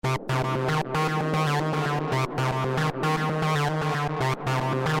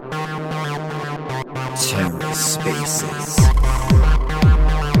TerraSpaces.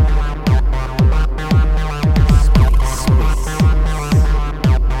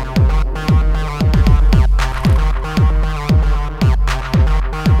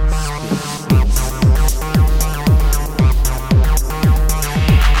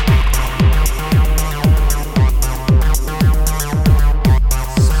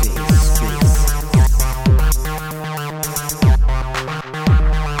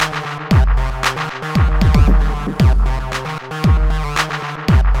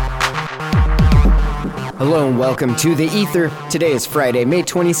 Hello and welcome to The Ether. Today is Friday, May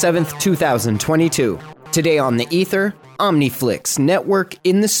 27th, 2022. Today on The Ether, OmniFlix Network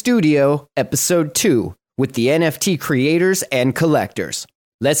in the Studio, Episode 2, with the NFT creators and collectors.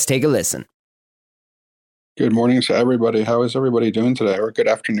 Let's take a listen. Good morning to everybody. How is everybody doing today? Or good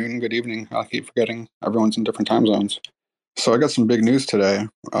afternoon, good evening. I keep forgetting everyone's in different time zones. So I got some big news today.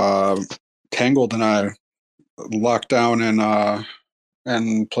 Tangled and I locked down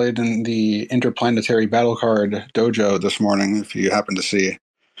and played in the Interplanetary Battle Card Dojo this morning, if you happen to see.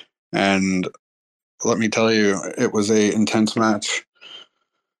 And let me tell you, it was an intense match.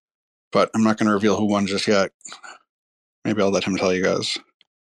 But I'm not going to reveal who won just yet. Maybe I'll let him tell you guys.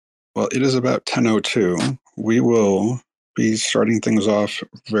 Well, it is about 10:02. We will be starting things off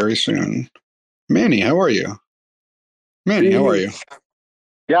very soon. Manny, how are you? Manny, how are you?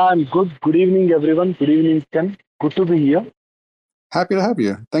 Yeah, I'm good. Good evening, everyone. Good evening, Ken. Good to be here. Happy to have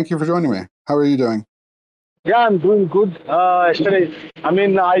you. Thank you for joining me. How are you doing? Yeah, I'm doing good. Yesterday,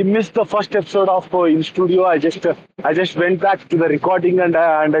 I missed the first episode of In Studio. I just went back to the recording and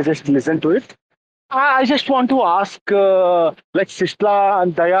I just listened to it. I just want to ask, like Sisla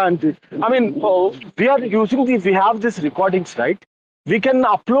and Daya, we have these recordings, right? We can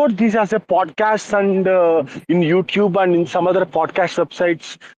upload these as a podcast and in YouTube and in some other podcast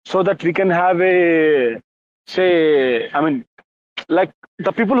websites so that we can have like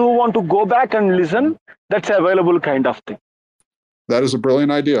the people who want to go back and listen, that's available kind of thing. That is a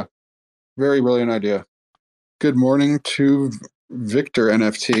brilliant idea. Very brilliant idea. Good morning to Victor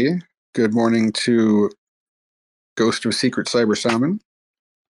NFT. Good morning to Ghost of Secret Cyber Salmon.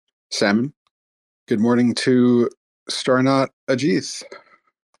 Good morning to Starnot Ajith.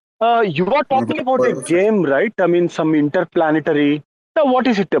 You are talking about a game, right? Some interplanetary. What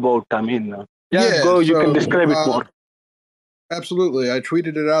is it about? You can describe it more. Absolutely. I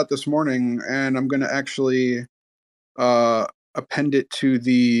tweeted it out this morning, and I'm going to actually append it to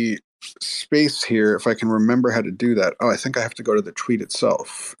the space here if I can remember how to do that. Oh, I think I have to go to the tweet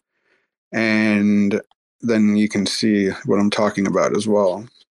itself. And then you can see what I'm talking about as well.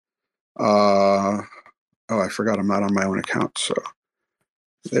 I forgot I'm not on my own account, so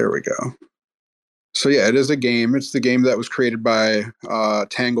there we go. So yeah, it is a game. It's the game that was created by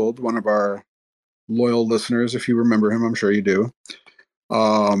Tangled, one of our loyal listeners, if you remember him. I'm sure you do.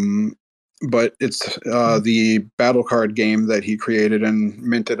 But it's the battle card game that he created and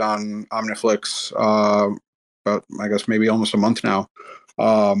minted on OmniFlix about, I guess, maybe almost a month now.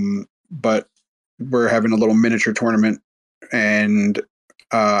 But we're having a little miniature tournament, and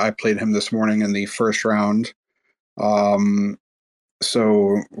I played him this morning in the first round.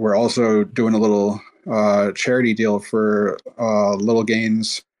 So we're also doing a little charity deal for Little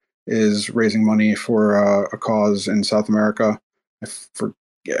Gains is raising money for a cause in South America.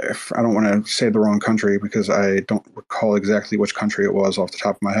 If I don't want to say the wrong country because I don't recall exactly which country it was off the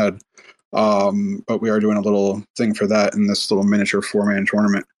top of my head. But we are doing a little thing for that in this little miniature 4-man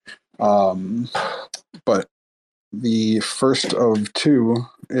tournament. But the first of two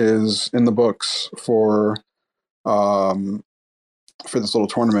is in the books for this little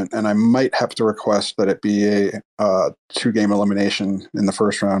tournament, and I might have to request that it be a 2-game elimination in the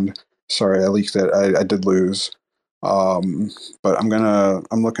first round. Sorry, I leaked it. I did lose, but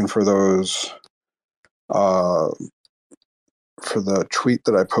I'm looking for those for the tweet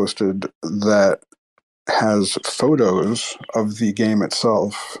that I posted that has photos of the game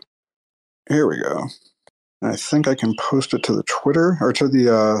itself. Here we go. I think I can post it to the Twitter or to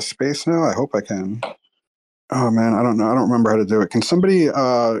the space now. I hope I can. Oh man, I don't know. I don't remember how to do it. Can somebody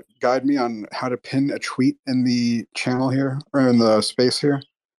guide me on how to pin a tweet in the channel here or in the space here?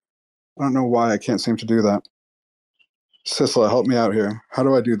 I don't know why I can't seem to do that. Sisla, help me out here. How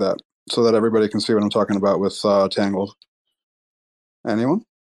do I do that so that everybody can see what I'm talking about with Tangled? Anyone?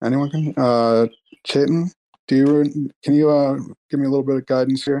 Anyone can? Chetan, can you give me a little bit of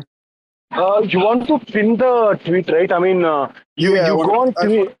guidance here? You want to pin the tweet, right? You go on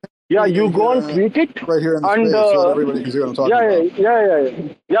tweet. Yeah, Yeah, you go and tweet it, right here in the and space so that everybody can see what I'm talking yeah,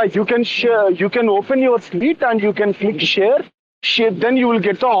 about. yeah. You can share. You can open your tweet and you can click share. Share. Then you will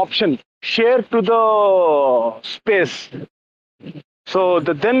get the option share to the space. So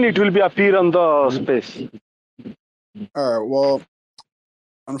then it will be appear on the space. All right. Well,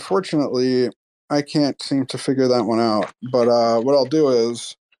 unfortunately, I can't seem to figure that one out. But what I'll do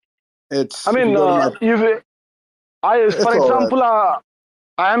is, I if you mean, go to my, if for it's all right. example,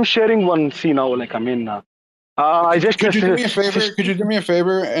 I am sharing one scene now. Like I mean, I just Could you do me a favor? Could you do me a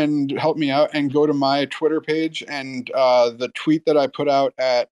favor and help me out and go to my Twitter page and the tweet that I put out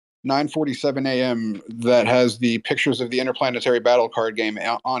at 9:47 a.m. that has the pictures of the interplanetary battle card game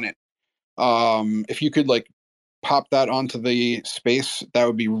on it. If you could like pop that onto the space, that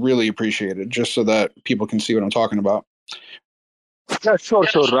would be really appreciated, just so that people can see what I'm talking about. Yeah, sure.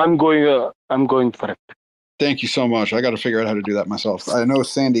 I'm going for it. Thank you so much. I got to figure out how to do that myself. I know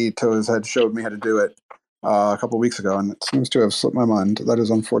Sandy Toes had showed me how to do it a couple weeks ago, and it seems to have slipped my mind. That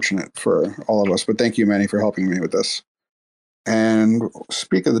is unfortunate for all of us, but thank you, Manny, for helping me with this. And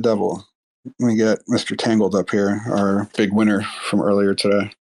speak of the devil, let me get Mr. Tangled up here, our big winner from earlier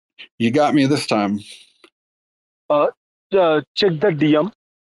today. You got me this time. Check the DM.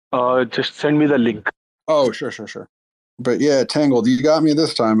 Just send me the link. Oh, sure. But yeah, Tangled, you got me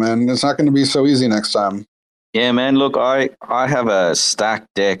this time, man. It's not going to be so easy next time. Yeah, man. Look, I have a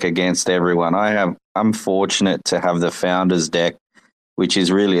stacked deck against everyone. I'm fortunate to have the founders deck, which is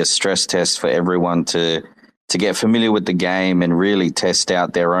really a stress test for everyone to get familiar with the game and really test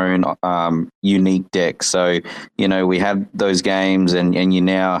out their own unique deck. So, we had those games and you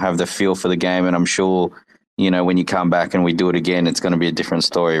now have the feel for the game. And I'm sure, when you come back and we do it again, it's going to be a different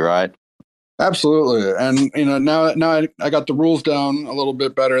story, right? Absolutely. And, now I got the rules down a little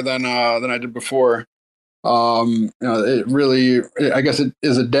bit better than I did before. It really, I guess it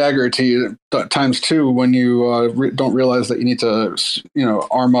is a dagger to you times two when you don't realize that you need to,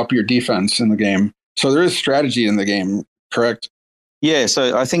 arm up your defense in the game. So there is strategy in the game, correct? Yeah,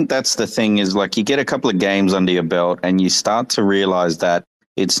 so I think that's the thing is like you get a couple of games under your belt and you start to realize that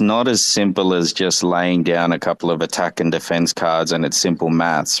it's not as simple as just laying down a couple of attack and defense cards and it's simple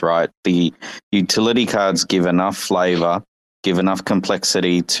maths, right? The utility cards give enough flavor, give enough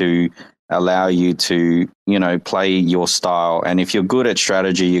complexity to allow you to, play your style. And if you're good at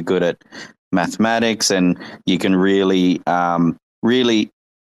strategy, you're good at mathematics and you can really, really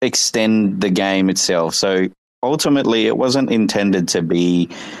extend the game itself. So ultimately, it wasn't intended to be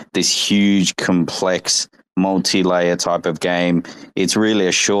this huge, complex, multi-layer type of game. It's really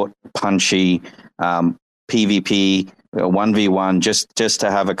a short, punchy PvP 1v1 just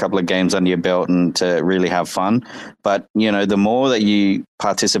to have a couple of games under your belt and to really have fun. But the more that you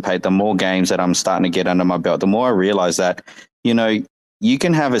participate, the more games that I'm starting to get under my belt, the more I realize that you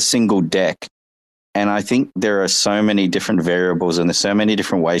can have a single deck. And I think there are so many different variables and there's so many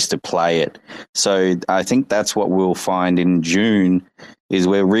different ways to play it. So I think that's what we'll find in June is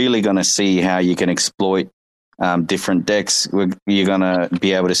we're really going to see how you can exploit different decks. You're going to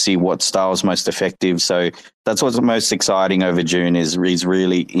be able to see what style is most effective. So that's what's most exciting over June is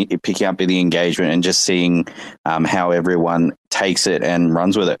really picking up the engagement and just seeing how everyone takes it and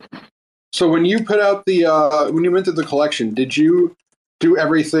runs with it. So when you put out when you minted the collection, did you do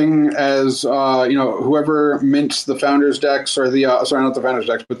everything as whoever mints the founders decks or sorry, not the founders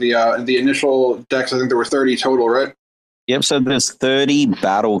decks, but the initial decks? I think there were 30 total, right? Yep. So there's 30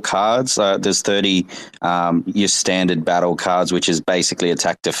 battle cards. There's 30 your standard battle cards, which is basically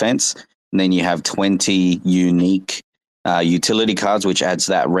attack defense. And then you have 20 unique utility cards, which adds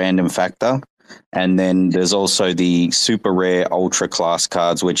that random factor. And then there's also the super rare ultra class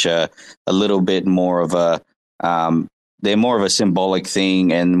cards, which are a little bit more of a they're more of a symbolic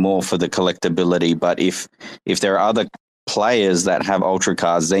thing and more for the collectability. But if there are other players that have ultra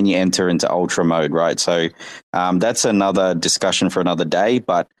cards, then you enter into ultra mode, right? So that's another discussion for another day.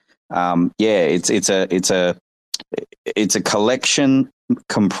 But it's a collection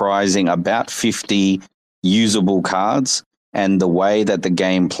comprising about 50 usable cards, and the way that the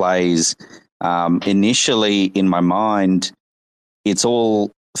game plays initially in my mind, it's all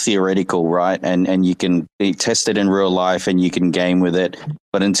theoretical, right? And you can test it in real life and you can game with it,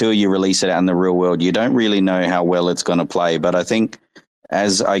 but until you release it out in the real world, you don't really know how well it's going to play. But I think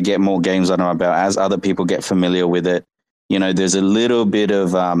as I get more games under my belt, as other people get familiar with it, there's a little bit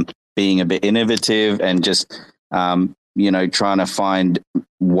of being a bit innovative and just trying to find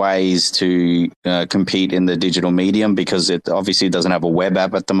ways to compete in the digital medium, because it obviously doesn't have a web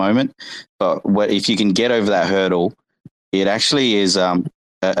app at the moment. But if you can get over that hurdle, it actually is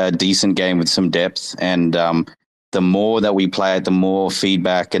a decent game with some depth, and the more that we play it, the more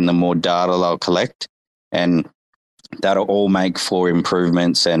feedback and the more data they'll collect. And that'll all make for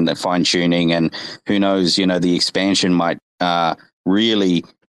improvements and fine tuning. And who knows, the expansion might really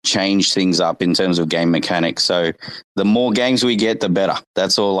change things up in terms of game mechanics. So the more games we get, the better.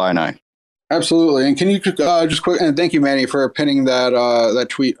 That's all I know. Absolutely. And can you just quick, and thank you, Manny, for pinning that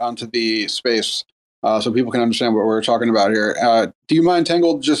tweet onto the space so people can understand what we're talking about here. Do you mind,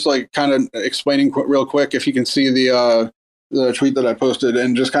 Tangled, just like kind of explaining real quick if you can see the tweet that I posted,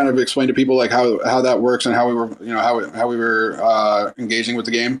 and just kind of explain to people like how that works and how we were, how we were engaging with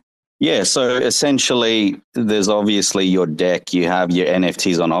the game? Yeah, so essentially, there's obviously your deck. You have your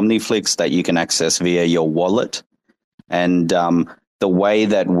NFTs on OmniFlix that you can access via your wallet. And the way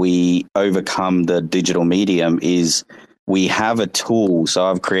that we overcome the digital medium is we have a tool. So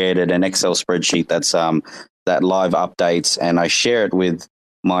I've created an Excel spreadsheet that's that live updates, and I share it with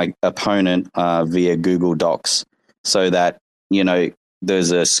my opponent via Google Docs so that,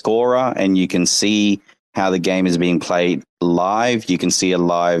 there's a scorer and you can see how the game is being played live. You can see a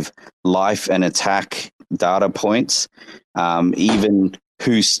live life and attack data points, even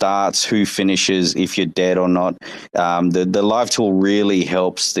who starts, who finishes, if you're dead or not. The live tool really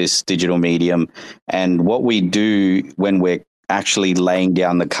helps this digital medium. And what we do when we're actually laying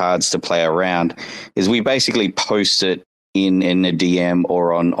down the cards to play around is we basically post it in a DM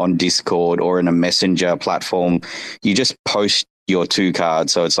or on Discord or in a messenger platform. You just post your 2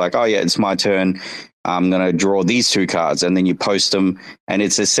 cards. So it's like, oh yeah, it's my turn. I'm going to draw these 2 cards, and then you post them, and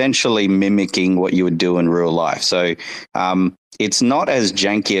it's essentially mimicking what you would do in real life. So it's not as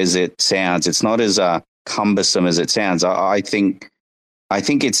janky as it sounds. It's not as cumbersome as it sounds. I think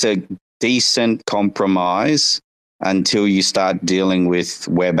it's a decent compromise until you start dealing with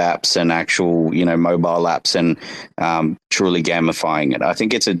web apps and actual, mobile apps and truly gamifying it. I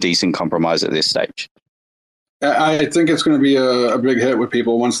think it's a decent compromise at this stage. I think it's going to be a big hit with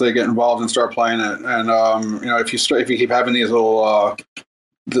people once they get involved and start playing it. And if you keep having these little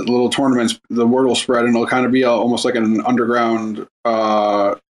tournaments, the word will spread, and it'll kind of be almost like an underground,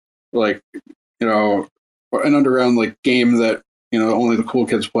 an underground like game that only the cool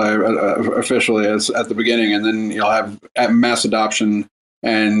kids play officially as at the beginning, and then you'll have mass adoption,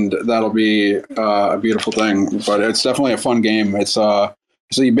 and that'll be a beautiful thing. But it's definitely a fun game. It's so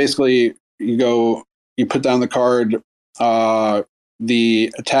you basically you put down the card,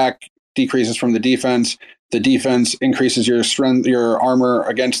 the attack decreases from the defense increases your strength, your armor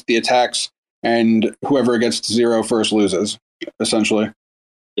against the attacks, and whoever gets to 0 first loses, essentially.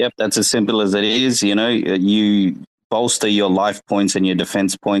 Yep, that's as simple as it is. You bolster your life points and your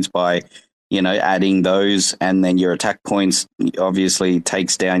defense points by, adding those, and then your attack points obviously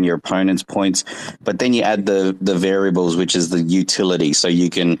takes down your opponent's points. But then you add the variables, which is the utility. So you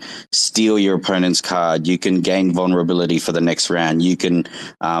can steal your opponent's card. You can gain vulnerability for the next round. You can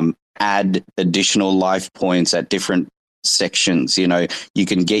add additional life points at different sections. You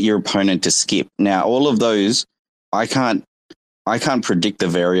can get your opponent to skip. Now, all of those, I can't predict the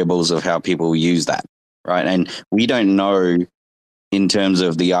variables of how people use that, right? And we don't know. In terms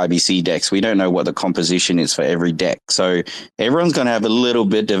of the IBC decks, we don't know what the composition is for every deck. So everyone's going to have a little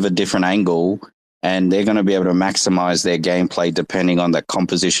bit of a different angle, and they're going to be able to maximize their gameplay depending on the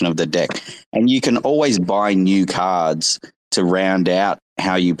composition of the deck. And you can always buy new cards to round out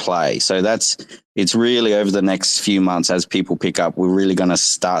how you play. So it's really over the next few months as people pick up, we're really going to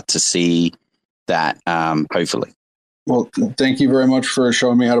start to see that, hopefully. Well, thank you very much for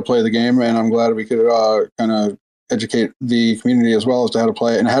showing me how to play the game, and I'm glad we could kind of educate the community as well as to how to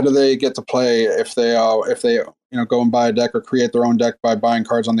play it. And how do they get to play if they go and buy a deck or create their own deck by buying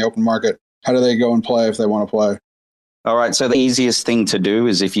cards on the open market? How do they go and play if they want to play? All right, so the easiest thing to do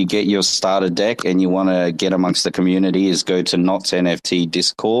is if you get your starter deck and you want to get amongst the community is go to Knots NFT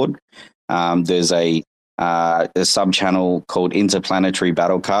Discord. There's a sub-channel called Interplanetary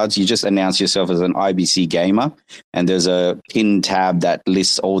Battle Cards. You just announce yourself as an IBC gamer, and there's a pinned tab that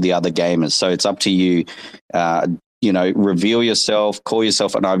lists all the other gamers. So it's up to you, reveal yourself, call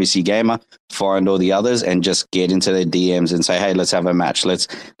yourself an IBC gamer, find all the others, and just get into their DMs and say, hey, let's have a match. Let's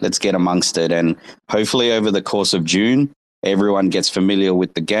get amongst it. And hopefully over the course of June, everyone gets familiar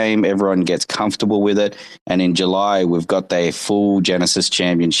with the game, everyone gets comfortable with it. And in July, we've got the full Genesis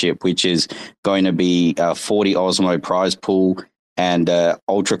Championship, which is going to be a 40 Osmo prize pool and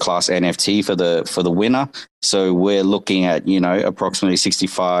ultra class NFT for the winner. So we're looking at, approximately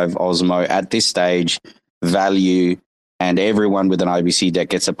 65 Osmo at this stage value, and everyone with an IBC deck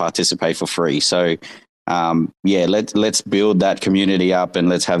gets to participate for free. So let's build that community up, and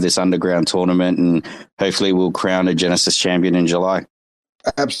let's have this underground tournament, and hopefully we'll crown a Genesis champion in July.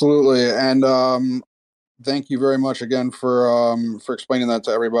 Absolutely. And thank you very much again for explaining that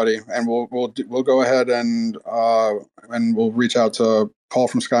to everybody. And we'll go ahead and we'll reach out to Paul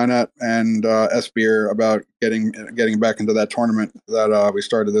from Skynet and S Beer about getting back into that tournament that we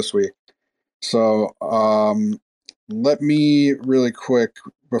started this week. So let me really quick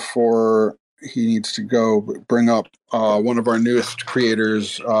before he needs to go bring up one of our newest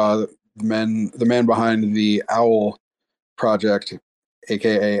creators, the man behind the Owl project,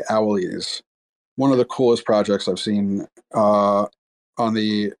 aka Owlies. One of the coolest projects I've seen on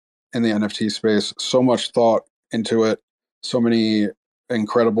the in the NFT space. So much thought into it. So many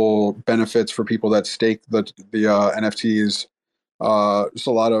incredible benefits for people that stake the NFTs. Just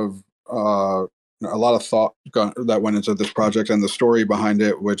a lot of thought that went into this project and the story behind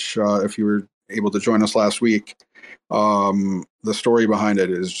it. Which, if you were able to join us last week, the story behind it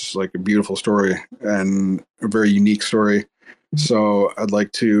is just like a beautiful story and a very unique story. So I'd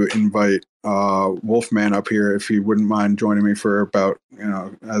like to invite Wolfman up here if you wouldn't mind joining me for about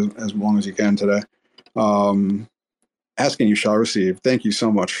as long as you can today. Asking you shall receive. Thank you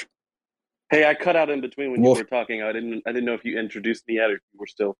so much. Hey, I cut out in between when you were talking. I didn't know if you introduced me yet or if you were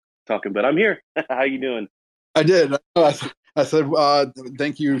still talking, but I'm here. How you doing? I did. I said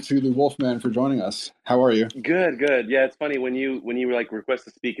thank you to the Wolfman for joining us. How are you? Good. Yeah, it's funny when you were like request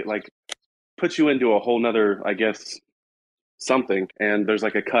to speak, it like puts you into a whole nother, I guess, something, and there's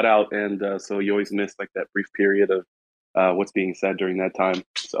like a cutout, and so you always miss like that brief period of what's being said during that time.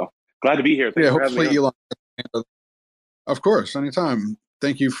 So glad to be here. Thanks for having me. Elon. Of course, anytime.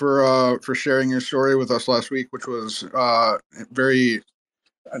 Thank you for sharing your story with us last week, which was very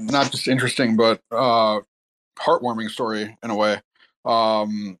not just interesting but heartwarming story in a way.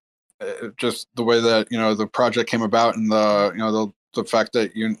 Just the way that the project came about, and the fact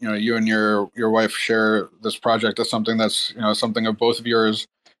that you and your wife share this project as something that's something of both of yours,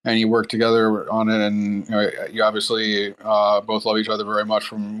 and you work together on it, and you obviously both love each other very much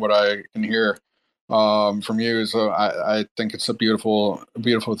from what I can hear from you. So I think it's a beautiful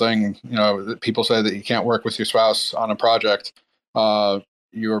thing. People say that you can't work with your spouse on a project.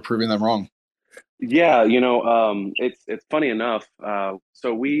 You are proving them wrong. Yeah, it's funny enough.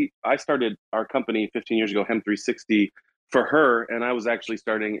 So I started our company 15 years ago, Hem 360, for her, and I was actually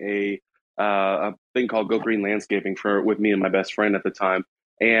starting a thing called Go Green Landscaping with me and my best friend at the time.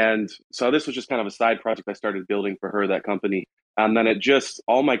 And so this was just kind of a side project I started building for her, that company. And then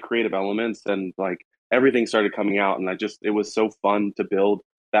all my creative elements and like everything started coming out, and it was so fun to build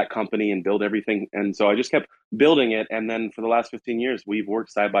that company and build everything. And so I just kept building it. And then for the last 15 years, we've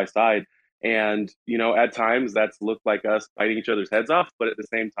worked side by side. And, at times that's looked like us biting each other's heads off. But at the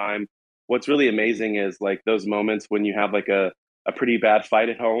same time, what's really amazing is like those moments when you have like a pretty bad fight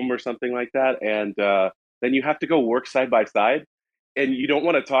at home or something like that. And then you have to go work side by side, and you don't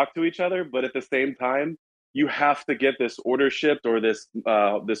want to talk to each other. But at the same time, you have to get this order shipped, or this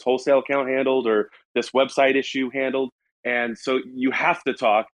wholesale account handled, or this website issue handled. And so you have to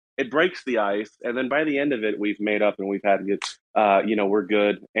talk. It breaks the ice. And then by the end of it, we've made up, and we've had good, we're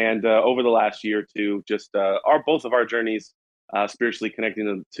good. And over the last year or two, just both of our journeys, spiritually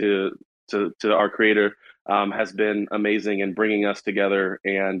connecting to our Creator, has been amazing, and bringing us together,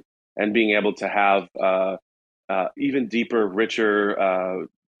 and being able to have even deeper, richer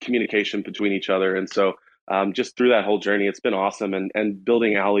communication between each other. And so just through that whole journey, it's been awesome. And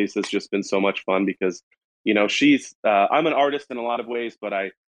building Owlies has just been so much fun because, I'm an artist in a lot of ways, but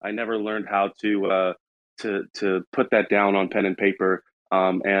I never learned how to put that down on pen and paper.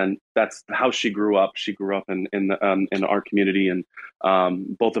 And that's how she grew up. She grew up in our community, and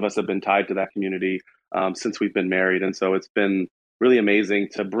both of us have been tied to that community since we've been married. And so it's been really amazing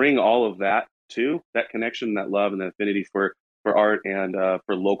to bring all of that to that connection, that love, and that affinity for art, and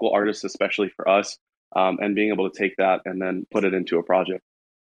for local artists, especially for us, and being able to take that and then put it into a project.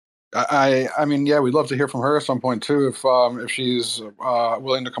 I mean, yeah, we'd love to hear from her at some point too. If she's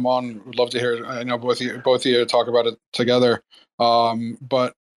willing to come on, we'd love to hear. I know both of you talk about it together.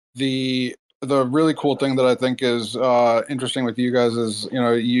 But the really cool thing that I think is interesting with you guys is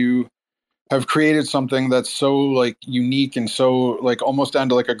you have created something that's so like unique and so like almost down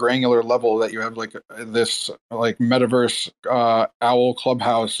to like a granular level, that you have like this like metaverse owl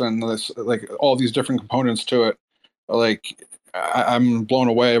clubhouse, and this like all these different components to it. Like I'm blown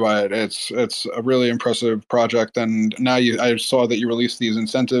away by it. It's a really impressive project. And now I saw that you released these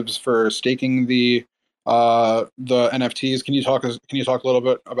incentives for staking the NFTs. Can you talk a little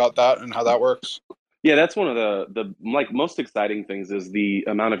bit about that and how that works? Yeah, that's one of the like most exciting things is the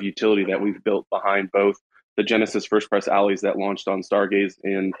amount of utility that we've built behind both the Genesis First Press Alleys that launched on Stargaze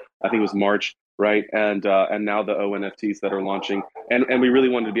in, I think it was March, right? And now the ONFTs that are launching, and we really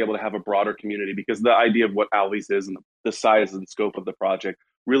wanted to be able to have a broader community because the idea of what Owlies is and the size and scope of the project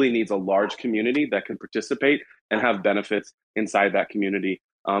really needs a large community that can participate and have benefits inside that community.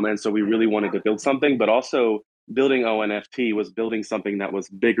 And so we really wanted to build something, but also building ONFT was building something that was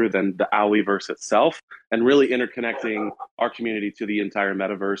bigger than the Owliverse itself and really interconnecting our community to the entire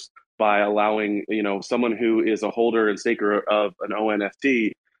metaverse by allowing, someone who is a holder and staker of an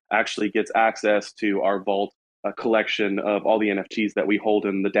ONFT actually gets access to our vault, a collection of all the NFTs that we hold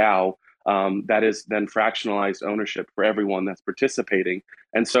in the DAO. That is then fractionalized ownership for everyone that's participating.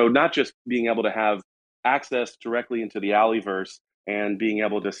 And so not just being able to have access directly into the Owliverse and being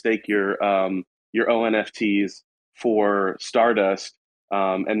able to stake your ONFTs for Stardust,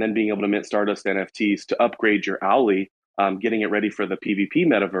 and then being able to mint Stardust NFTs to upgrade your Owly, getting it ready for the PvP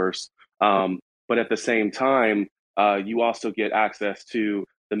metaverse. But at the same time, you also get access to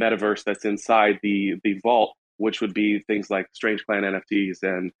the metaverse that's inside the vault, which would be things like Strange Clan NFTs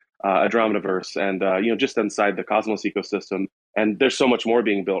and Andromedaverse, and just inside the Cosmos ecosystem. And there's so much more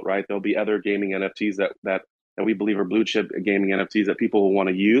being built, right? There'll be other gaming NFTs that we believe are blue chip gaming NFTs that people will want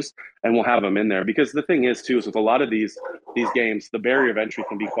to use, and we'll have them in there. Because the thing is, too, is with a lot of these games, the barrier of entry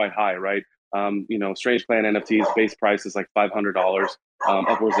can be quite high, right? Strange Clan NFTs base price is like $500,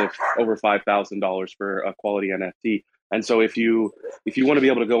 upwards of over $5,000 for a quality NFT. And so if you want to be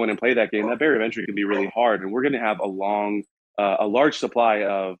able to go in and play that game, that barrier of entry can be really hard. And we're going to have a large supply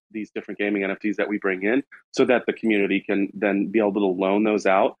of these different gaming NFTs that we bring in, so that the community can then be able to loan those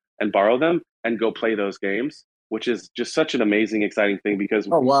out and borrow them and go play those games, which is just such an amazing, exciting thing because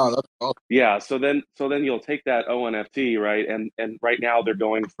Oh wow, that's awesome. yeah. So then you'll take that ONFT, right? And right now they're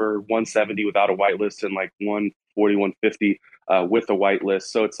going for 170 without a whitelist and like 140, 150 with a whitelist.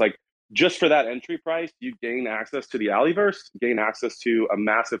 So it's like just for that entry price, you gain access to the Owliverse, gain access to a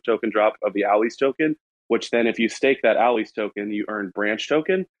massive token drop of the Owlies token, which then if you stake that Owlies token, you earn branch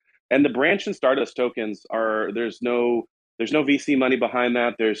token. And the branch and Stardust tokens are there's no VC money behind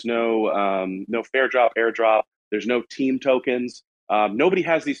that. There's no fair drop, airdrop. There's no team tokens. Nobody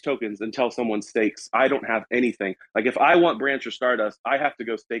has these tokens until someone stakes. I don't have anything. Like if I want Branch or Stardust, I have to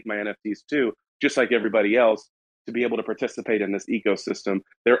go stake my NFTs too, just like everybody else, to be able to participate in this ecosystem.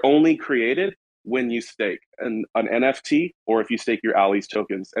 They're only created when you stake an NFT or if you stake your Owlies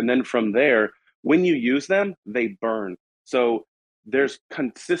tokens. And then from there, when you use them, they burn. So there's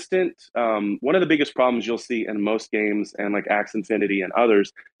consistent, one of the biggest problems you'll see in most games and like Axie Infinity and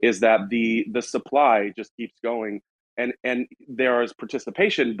others is that the supply just keeps going, and there is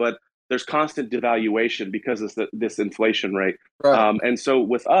participation, but there's constant devaluation because of this inflation rate. Right. And so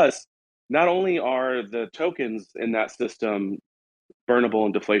with us, not only are the tokens in that system burnable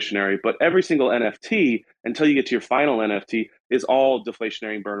and deflationary, but every single NFT until you get to your final NFT is all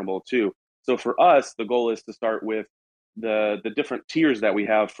deflationary and burnable too. So for us, the goal is to start with the different tiers that we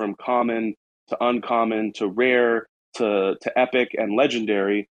have, from common to uncommon to rare to epic and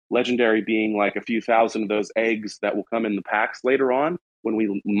legendary. Legendary being like a few thousand of those eggs that will come in the packs later on when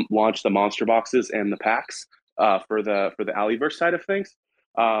we launch the monster boxes and the packs for the Owliverse side of things.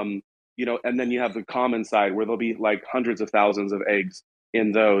 And then you have the common side where there'll be like hundreds of thousands of eggs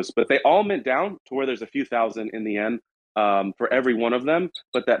in those, but they all mint down to where there's a few thousand in the end, for every one of them.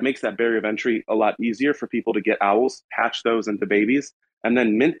 But that makes that barrier of entry a lot easier for people to get owls, hatch those into babies, and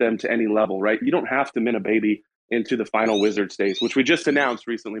then mint them to any level, right? You don't have to mint a baby into the final wizard stage, which we just announced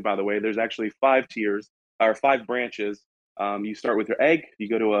recently, by the way. There's actually 5 tiers or 5 branches. You start with your egg, you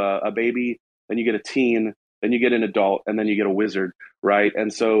go to a baby, then you get a teen, then you get an adult, and then you get a wizard, right?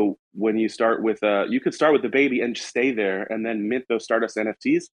 And so when you start with you could start with the baby and stay there and then mint those Stardust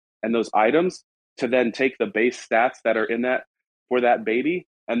NFTs and those items to then take the base stats that are in that for that baby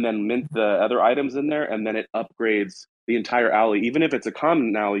and then mint the other items in there, and then it upgrades the entire alley. Even if it's a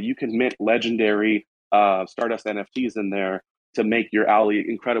common alley, you can mint legendary Stardust NFTs in there to make your alley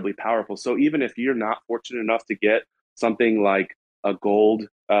incredibly powerful. So even if you're not fortunate enough to get something like a golden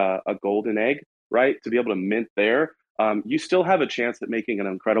egg, right, to be able to mint there, you still have a chance at making an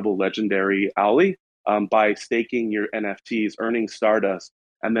incredible legendary alley by staking your NFTs, earning Stardust,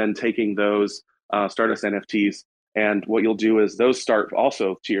 and then taking those Stardust NFTs. And what you'll do is those start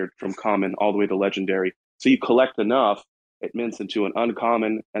also tiered from common all the way to legendary. So you collect enough, it mints into an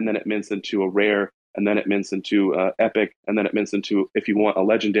uncommon, and then it mints into a rare, and then it mints into epic, and then it mints into, if you want, a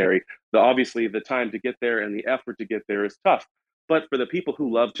legendary. Obviously, the time to get there and the effort to get there is tough. But for the people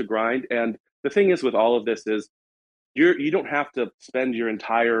who love to grind, and the thing is with all of this is you don't have to spend your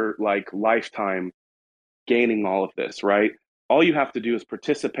entire like lifetime gaining all of this, right? all you have to do is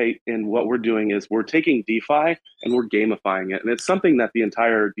participate in what we're doing is we're taking DeFi and we're gamifying it. And it's something that the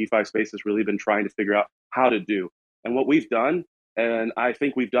entire DeFi space has really been trying to figure out how to do. And what we've done, and I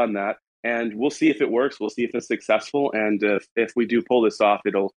think we've done that, and we'll see if it works. We'll see if it's successful. And if we do pull this off,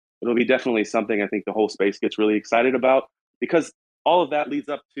 it'll be definitely something I think the whole space gets really excited about, because all of that leads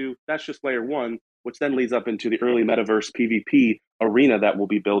up to, that's just layer one, which then leads up into the early metaverse PvP arena that we'll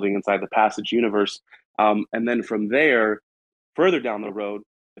be building inside the Passage universe. And then from there, further down the road,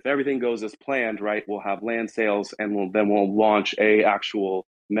 if everything goes as planned, right, we'll have land sales, and we'll launch a actual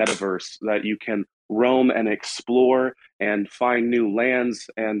metaverse that you can roam and explore and find new lands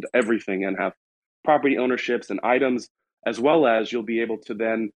and everything, and have property ownerships and items, as well as you'll be able to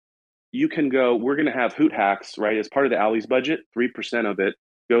then, you can go, we're going to have hoot hacks, right? As part of the Alley's budget, 3% of it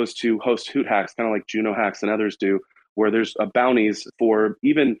goes to host hoot hacks, kind of like Juno hacks and others do, where there's bounties for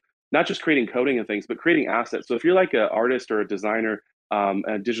even not just creating coding and things, but creating assets. So if you're like an artist or a designer,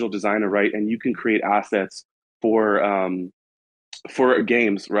 a digital designer, right, and you can create assets for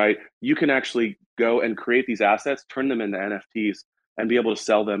games, right, you can actually go and create these assets, turn them into NFTs, and be able to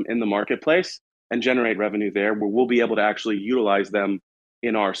sell them in the marketplace and generate revenue there, where we'll be able to actually utilize them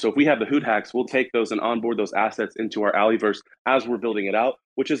in our. So if we have the hoot hacks, we'll take those and onboard those assets into our Alleyverse as we're building it out,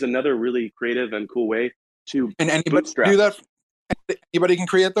 which is another really creative and cool way to And anybody bootstrap. do that? Anybody can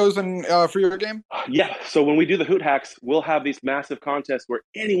create those and for your game? Yeah. So when we do the hoot hacks, we'll have these massive contests where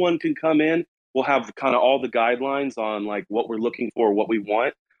anyone can come in. We'll have kind of all the guidelines on like what we're looking for, what we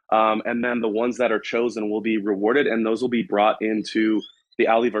want. And then the ones that are chosen will be rewarded, and those will be brought into the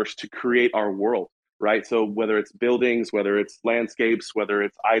Alleyverse to create our world, right? So whether it's buildings, whether it's landscapes, whether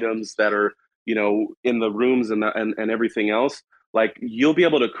it's items that are, in the rooms and everything else, like you'll be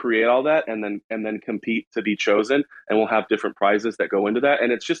able to create all that and then compete to be chosen, and we'll have different prizes that go into that.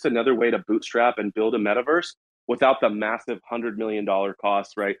 And it's just another way to bootstrap and build a metaverse without the massive $100 million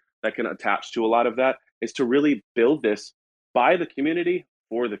costs, right, that can attach to a lot of that, is to really build this by the community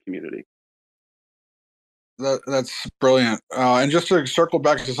for the community. That's brilliant. And just to circle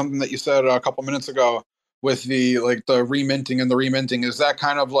back to something that you said a couple minutes ago with the reminting and the reminting, is that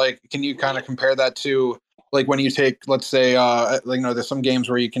kind of like, can you kind of compare that to like when you take, let's say, there's some games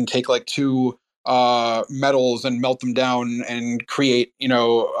where you can take like two metals and melt them down and create,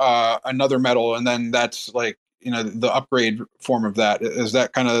 another metal, and then that's like, the upgrade form of that. Is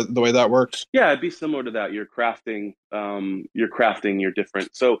that kind of the way that works? Yeah, it'd be similar to that. You're crafting your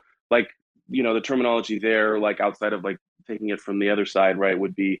different. So like, the terminology there, like outside of like taking it from the other side, right,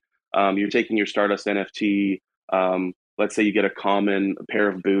 would be you're taking your Stardust NFT. Let's say you get a common pair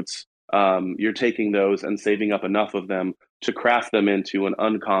of boots. You're taking those and saving up enough of them to craft them into an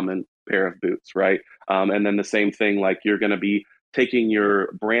uncommon pair of boots, right? And then the same thing, like you're going to be taking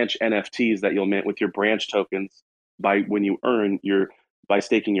your branch NFTs that you'll mint with your branch tokens by when you earn your by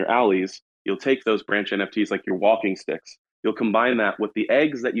staking your alleys. You'll take those branch NFTs like your walking sticks. You'll combine that with the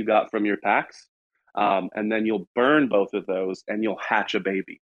eggs that you got from your packs, and then you'll burn both of those, and you'll hatch a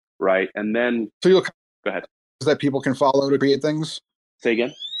baby, right? And then So you'll go ahead. that people can follow to create things. Say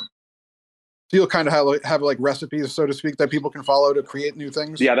again. So you'll kind of have like recipes, so to speak, that people can follow to create new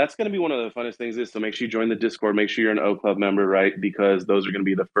things. Yeah, that's going to be one of the funnest things. Is so make sure you join the Discord. Make sure you're an O Club member, right? Because those are going to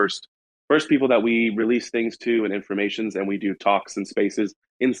be the first people that we release things to and informations, and we do talks and spaces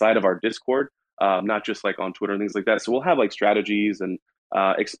inside of our Discord, not just like on Twitter and things like that. So we'll have like strategies and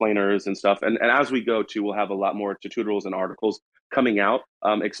explainers and stuff. And as we go to, we'll have a lot more tutorials and articles coming out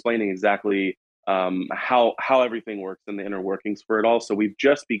explaining exactly how everything works and the inner workings for it all. So we've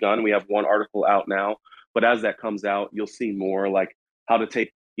just begun. We have one article out now, but as that comes out, you'll see more like how to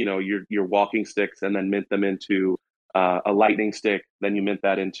take your walking sticks and then mint them into a lightning stick. Then you mint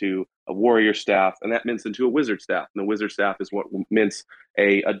that into a warrior staff, and that mints into a wizard staff. And the wizard staff is what mints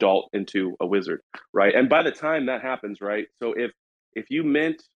a adult into a wizard, right? And by the time that happens, right? So if you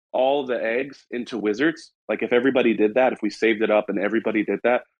mint all the eggs into wizards, like if everybody did that, if we saved it up and everybody did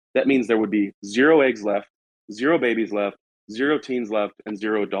that, that means there would be 0 eggs left, 0 babies left, 0 teens left, and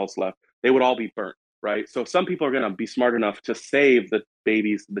 0 adults left. They would all be burnt, right? So some people are going to be smart enough to save the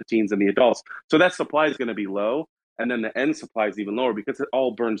babies, the teens, and the adults. So that supply is going to be low, and then the end supply is even lower because it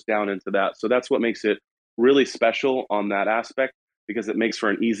all burns down into that. So that's what makes it really special on that aspect, because it makes for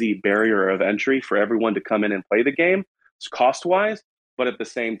an easy barrier of entry for everyone to come in and play the game. It's cost-wise, but at the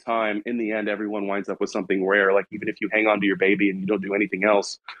same time, in the end, everyone winds up with something rare. Like even if you hang on to your baby and you don't do anything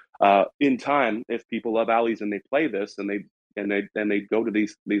else, in time, if people love alleys and they play this and they go to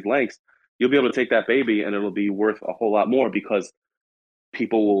these lengths, you'll be able to take that baby and it'll be worth a whole lot more, because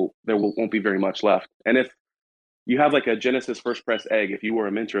won't be very much left. And if you have like a Genesis first press egg, if you were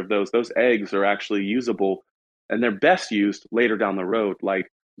a minter of those eggs are actually usable and they're best used later down the road,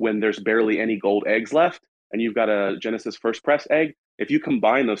 like when there's barely any gold eggs left, and you've got a Genesis First Press egg. If you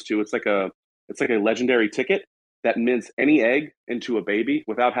combine those two, it's like a legendary ticket that mints any egg into a baby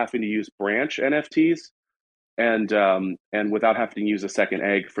without having to use branch NFTs and without having to use a second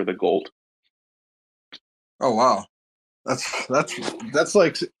egg for the gold. Oh wow, that's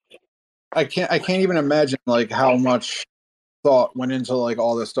like I can't even imagine like how much thought went into like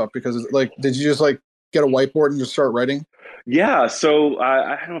all this stuff, because like did you just like get a whiteboard and just start writing? Yeah, so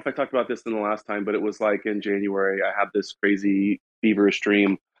I don't know if I talked about this in the last time, but it was like in January, I had this crazy feverish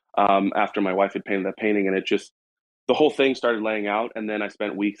dream after my wife had painted that painting, and it just the whole thing started laying out. And then I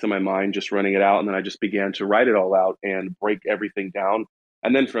spent weeks in my mind just running it out, and then I just began to write it all out and break everything down.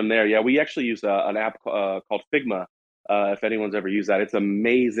 And then from there, yeah, we actually use an app called Figma. If anyone's ever used that, it's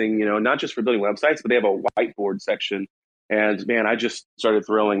amazing. Not just for building websites, but they have a whiteboard section. And man, I just started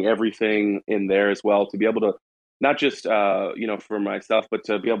throwing everything in there as well to be able to not just for myself, but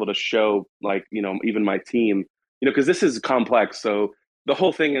to be able to show like even my team, because this is complex. So the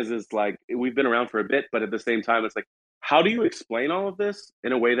whole thing is like we've been around for a bit, but at the same time, it's like how do you explain all of this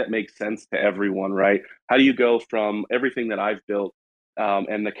in a way that makes sense to everyone, right? How do you go from everything that I've built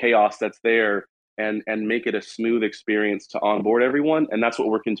and the chaos that's there and make it a smooth experience to onboard everyone? And that's what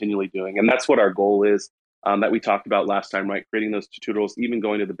we're continually doing, and that's what our goal is that we talked about last time, right? Creating those tutorials, even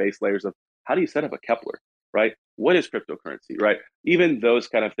going to the base layers of how do you set up a Kepler, right? What is cryptocurrency, right? Even those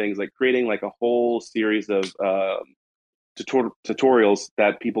kind of things, like creating like a whole series of tutorials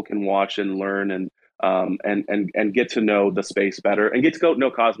that people can watch and learn and get to know the space better and get to know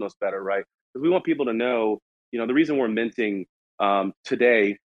Cosmos better, right? Because we want people to know, the reason we're minting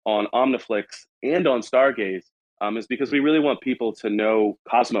today on OmniFlix and on Stargaze is because we really want people to know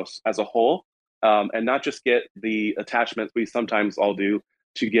Cosmos as a whole and not just get the attachments we sometimes all do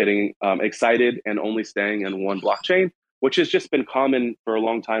to getting excited and only staying in one blockchain, which has just been common for a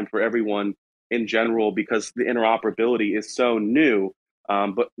long time for everyone in general because the interoperability is so new.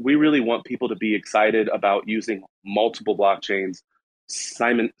 But we really want people to be excited about using multiple blockchains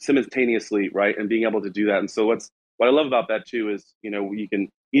simultaneously, right? And being able to do that. And so what I love about that too is, you can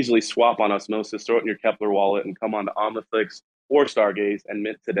easily swap on Osmosis, throw it in your Kepler wallet, and come on to OmniFlix or Stargaze and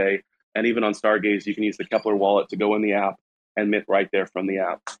mint today. And even on Stargaze, you can use the Kepler wallet to go in the app and mint right there from the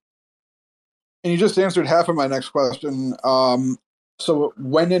app. And you just answered half of my next question. So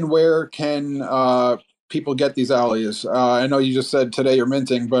when and where can people get these alleys? I know you just said today you're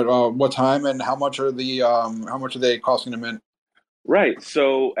minting, but what time and how much are they costing to mint? Right.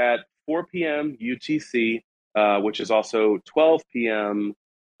 So at 4 p.m. UTC, which is also 12 p.m.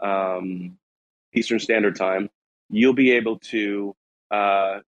 Eastern Standard Time, you'll be able to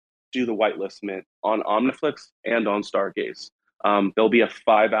do the whitelist mint on OmniFlix and on Stargaze. There'll be a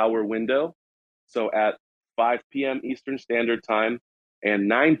 5-hour window. So at 5 p.m. Eastern Standard Time and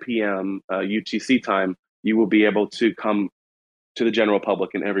 9 p.m. UTC time, you will be able to come to the general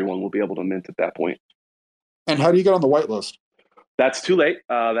public and everyone will be able to mint at that point. And how do you get on the whitelist? That's too late.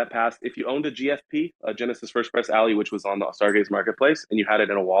 That passed. If you owned a GFP, a Genesis First Press Alley, which was on the Stargaze Marketplace, and you had it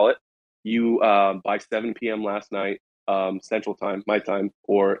in a wallet, you by 7 p.m. last night, Central Time, my time,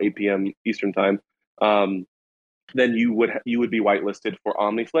 or 8 p.m. Eastern Time, then you would be whitelisted for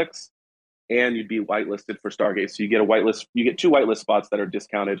OmniFlix, and you'd be whitelisted for Stargaze. So you get a whitelist. You get 2 whitelist spots that are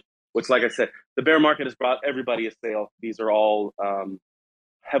discounted. Which, like I said, the bear market has brought everybody a sale. These are all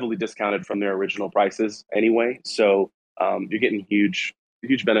heavily discounted from their original prices anyway. So you're getting huge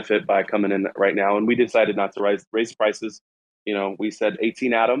benefit by coming in right now. And we decided not to raise prices. We said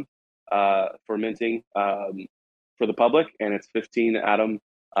 18 Atom for minting for the public, and it's 15 Atom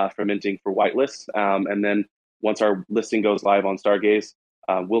for minting for whitelists. And then once our listing goes live on Stargaze,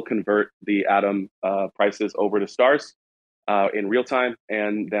 we'll convert the Atom prices over to stars in real time,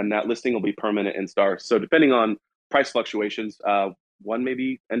 and then that listing will be permanent in stars. So depending on price fluctuations, one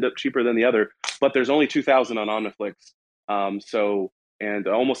maybe end up cheaper than the other, but there's only 2,000 on OmniFlix. And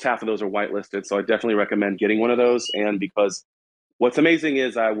almost half of those are whitelisted. So I definitely recommend getting one of those. And because what's amazing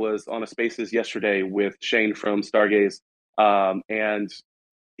is I was on a Spaces yesterday with Shane from Stargaze, and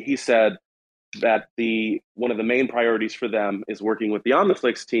he said that one of the main priorities for them is working with the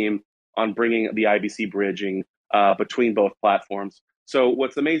OmniFlix team on bringing the IBC bridging between both platforms. So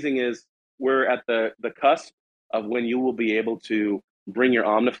what's amazing is we're at the cusp of when you will be able to bring your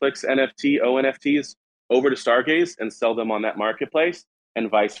OmniFlix NFT, ONFTs over to Stargaze and sell them on that marketplace, and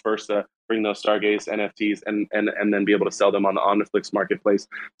vice versa, bring those Stargaze NFTs and then be able to sell them on the OmniFlix marketplace.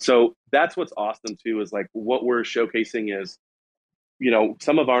 So that's what's awesome too, is like what we're showcasing is,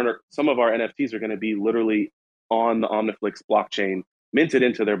 some of our NFTs are going to be literally on the OmniFlix blockchain, minted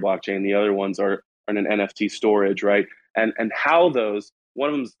into their blockchain. The other ones are and an NFT storage, right? And how those, one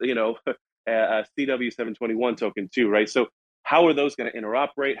of them's, a CW721 token too, right? So how are those going to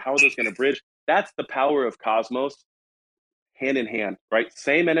interoperate? How are those going to bridge? That's the power of Cosmos, hand in hand, right?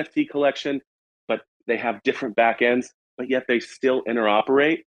 Same NFT collection, but they have different backends, but yet they still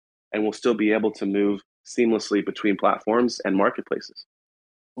interoperate and will still be able to move seamlessly between platforms and marketplaces.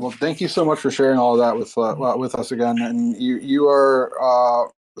 Well, thank you so much for sharing all of that with us again. And you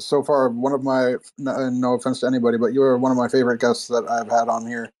are so far one of my, no offense to anybody, but you are one of my favorite guests that I've had on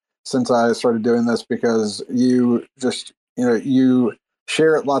here since I started doing this, because you just, you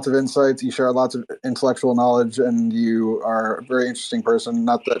share lots of insights, you share lots of intellectual knowledge, and you are a very interesting person.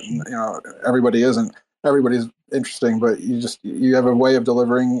 Not that everybody isn't. Everybody's interesting, but you have a way of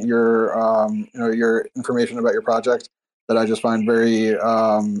delivering your information about your project that I just find very,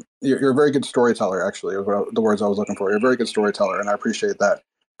 you're a very good storyteller, actually, is the words I was looking for. You're a very good storyteller, and I appreciate that,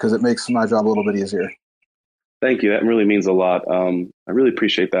 because it makes my job a little bit easier. Thank you. That really means a lot. I really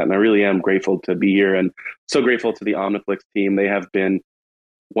appreciate that, and I really am grateful to be here, and so grateful to the OmniFlix team. They have been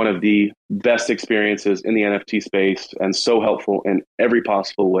one of the best experiences in the NFT space, and so helpful in every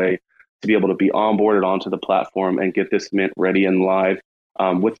possible way to be able to be onboarded onto the platform and get this mint ready and live.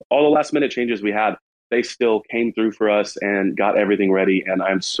 With all the last minute changes we had, they still came through for us and got everything ready. And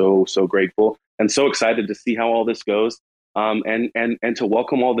I'm so grateful and so excited to see how all this goes. And to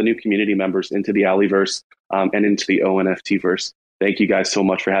welcome all the new community members into the Alleyverse and into the ONFT verse. Thank you guys so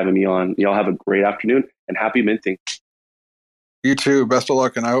much for having me on. Y'all have a great afternoon and happy minting. You too. Best of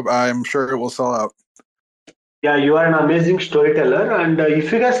luck, and I'm sure it will sell out. Yeah, you are an amazing storyteller. And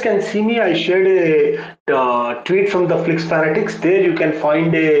if you guys can see me, I shared a tweet from the Flix Fanatics. There you can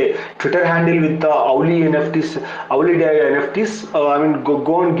find a Twitter handle with the Owly NFTs, Owly Day NFTs.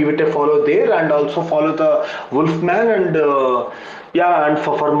 Go and give it a follow there, and also follow the Wolfman, and and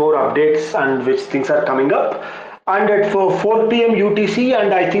for more updates and which things are coming up. And at 4 p.m. UTC,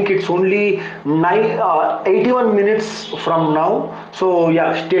 and I think it's only 81 minutes from now. So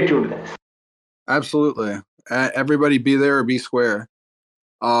yeah, stay tuned, guys. Absolutely. Everybody be there or be square.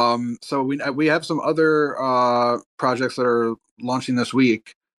 So we have some other projects that are launching this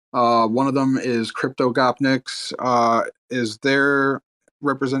week. One of them is Crypto Gopniks. Is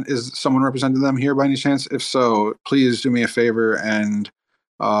someone representing them here by any chance? If so, please do me a favor and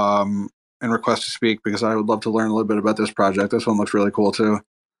request to speak, because I would love to learn a little bit about this project. This one looks really cool too.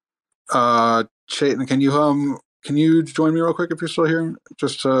 Chaitan, can you join me real quick if you're still here?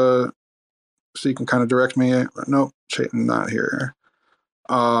 Just so you can kind of direct me. No, Chaitan not here.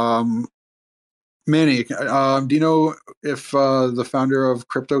 Manny, do you know if the founder of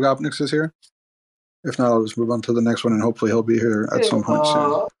Crypto Gopniks is here? If not, I'll just move on to the next one, and hopefully he'll be here at some point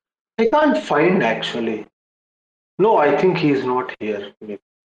soon. I can't find, actually. No, I think he's not here.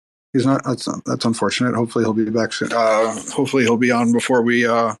 He's not. That's unfortunate. Hopefully he'll be back soon. Hopefully he'll be on before we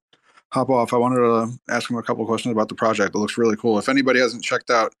hop off. I wanted to ask him a couple of questions about the project. It looks really cool. If anybody hasn't checked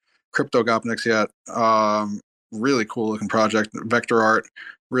out Crypto Gopniks yet, really cool looking project. Vector art,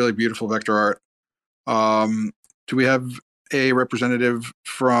 really beautiful vector art. Do we have a representative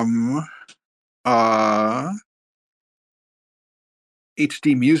from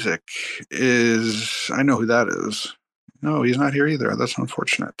HD Music? I know who that is. No, he's not here either. That's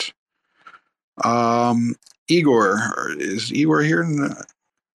unfortunate. Igor, is Igor here?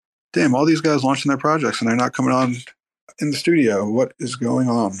 Damn, all these guys launching their projects and they're not coming on in the studio. What is going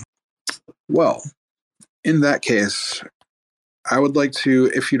on? Well, in that case, I would like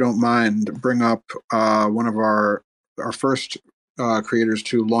to, if you don't mind, bring up one of our first creators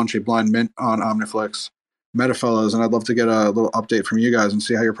to launch a blind mint on OmniFlix, Metafellows, and I'd love to get a little update from you guys and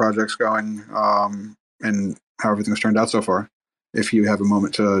see how your project's going and how everything's turned out so far. If you have a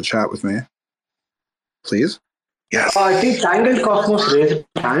moment to chat with me, please. Yes. I think Tangled Cosmos raised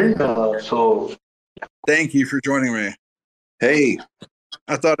a hand, so. Thank you for joining me. Hey.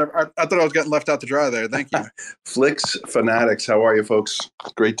 I thought I was getting left out to dry there. Thank you. Flix Fanatics, how are you, folks?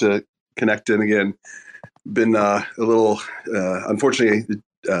 Great to connect in again. Been a little, unfortunately,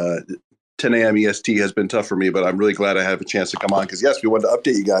 10 a.m. EST has been tough for me, but I'm really glad I have a chance to come on because, yes, we wanted to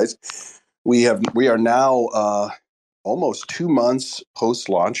update you guys. We are now almost 2 months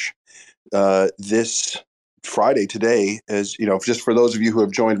post-launch. This Friday today, as you know, just for those of you who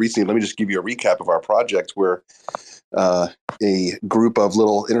have joined recently, let me just give you a recap of our project. We're a group of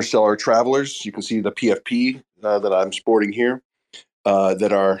little interstellar travelers. You can see the PFP that I'm sporting here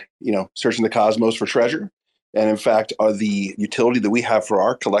that are, searching the cosmos for treasure. And in fact, the utility that we have for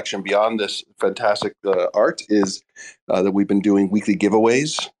our collection beyond this fantastic art is that we've been doing weekly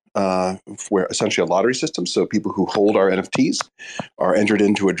giveaways where essentially a lottery system. So people who hold our NFTs are entered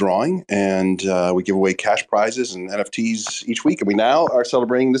into a drawing, and we give away cash prizes and NFTs each week. And we now are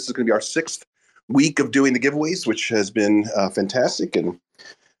celebrating. This is going to be our 6th week of doing the giveaways, which has been fantastic. And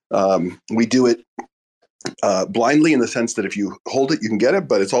we do it blindly in the sense that if you hold it, you can get it.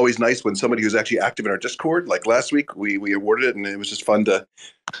 But it's always nice when somebody who's actually active in our Discord, like last week, we awarded it, and it was just fun to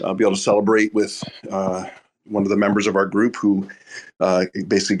be able to celebrate with one of the members of our group who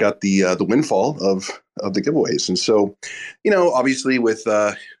basically got the windfall of the giveaways. And so, obviously with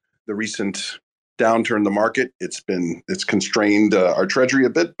the recent downturn in the market, it's constrained our treasury a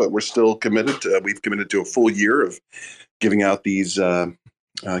bit, but we're still committed. We've committed to a full year of giving out these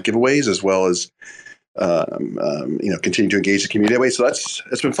giveaways, as well as continue to engage the community that way. So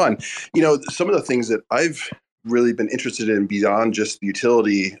it's been fun. Some of the things that I've really been interested in beyond just the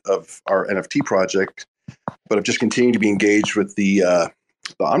utility of our NFT project, but I've just continued to be engaged with the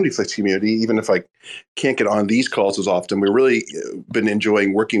OmniFlix community, even if I can't get on these calls as often. We've really been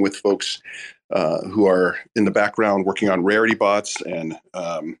enjoying working with folks who are in the background working on rarity bots and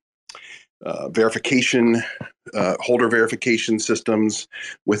verification, holder verification systems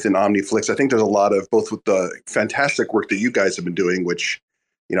within OmniFlix. I think there's a lot of, both with the fantastic work that you guys have been doing, which,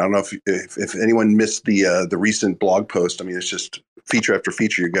 I don't know if anyone missed the recent blog post. I mean, it's just feature after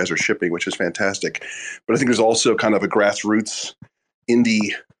feature you guys are shipping, which is fantastic. But I think there's also kind of a grassroots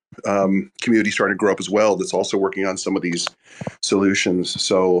indie community starting to grow up as well that's also working on some of these solutions.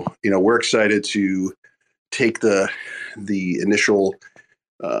 So, we're excited to take the initial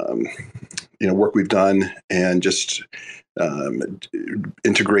work we've done and just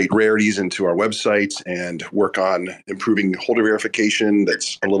integrate rarities into our websites and work on improving holder verification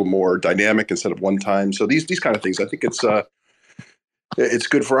that's a little more dynamic instead of one time. So these kind of things, I think it's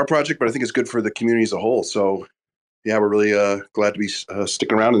good for our project, but I think it's good for the community as a whole. So yeah, we're really glad to be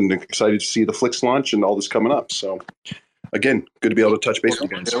sticking around and excited to see the Flix launch and all this coming up. So again, good to be able to touch base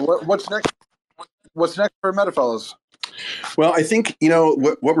with you guys. What's next? What's next for MetaFellows? Well, I think,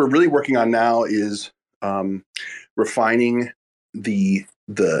 what we're really working on now is refining the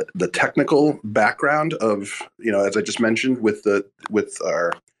technical background of, as I just mentioned, with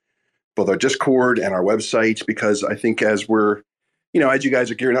our both our Discord and our website, because I think as we're, as you guys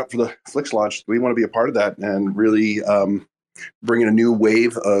are gearing up for the Flix launch, we want to be a part of that and really bring in a new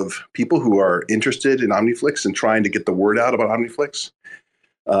wave of people who are interested in OmniFlix and trying to get the word out about OmniFlix.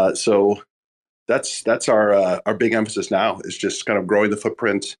 So that's our big emphasis now, is just kind of growing the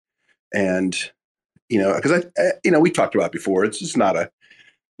footprint. And because we talked about it before, it's just not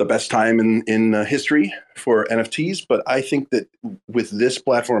the best time in history for NFTs, but I think that with this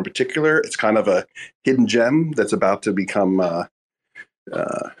platform in particular, it's kind of a hidden gem that's about to become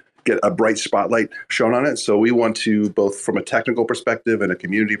get a bright spotlight shown on it. So we want to, both from a technical perspective and a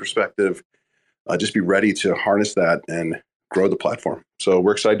community perspective, just be ready to harness that and grow the platform. So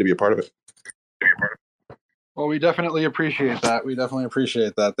we're excited to be a part of it. Well, we definitely appreciate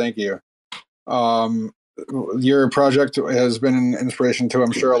that. Thank you. Your project has been an inspiration to,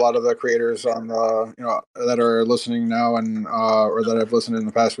 I'm sure, a lot of the creators on that are listening now and or that have listened in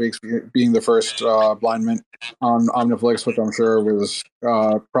the past weeks, being the first blind mint on OmniFlix, which I'm sure was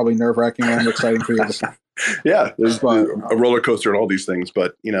probably nerve-wracking and exciting for you. Yeah, there's a roller coaster and all these things,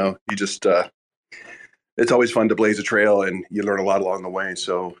 but you just it's always fun to blaze a trail, and you learn a lot along the way.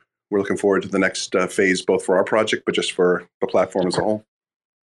 So we're looking forward to the next phase, both for our project, but just for the platform as a whole.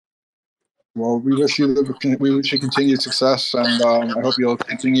 Well, we wish you continued success, and I hope you'll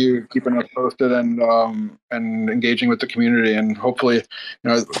continue keeping us posted and engaging with the community. And hopefully,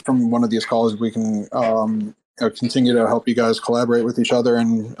 from one of these calls, we can continue to help you guys collaborate with each other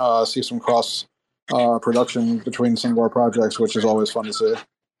and see some cross production between some of our projects, which is always fun to see.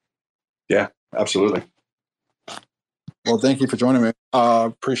 Yeah, absolutely. Well, thank you for joining me.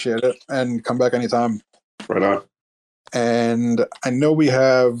 Appreciate it, and come back anytime. Right on. And I know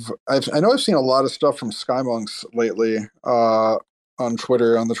I've seen a lot of stuff from SkyMonks lately on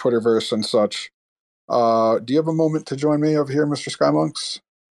Twitter, on the Twitterverse and such. Do you have a moment to join me over here, Mr. SkyMonks?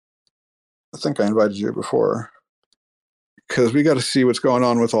 I think I invited you before, because we got to see what's going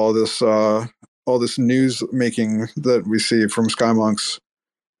on with all this news making that we see from SkyMonks.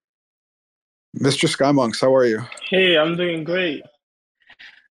 Mr. SkyMonks, how are you? Hey, I'm doing great.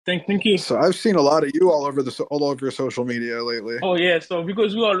 Thank you. So I've seen a lot of you all over your social media lately. Oh yeah, so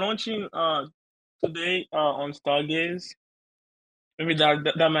because we are launching today on Stargaze, maybe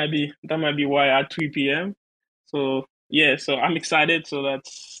that might be why at 3 p.m. So yeah, so I'm excited. So that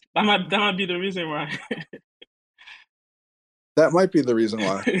might be the reason why. That might be the reason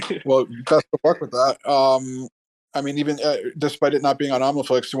why. Well, best of luck with that. I mean, even despite it not being on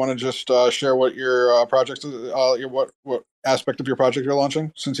OmniFlix, you want to just share what your project, what aspect of your project you're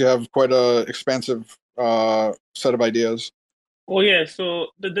launching, since you have quite a expansive set of ideas. Oh yeah, so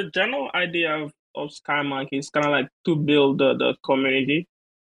the general idea of SkyMark is kind of like to build the community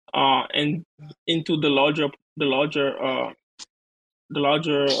and into the larger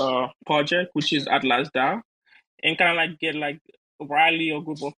project, which is Atlas DAO, and kind of like get like rally a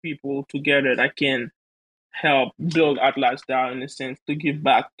group of people together that can help build Atlas DAO in a sense to give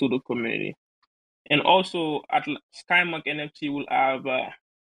back to the community. And also, SkyMark NFT will have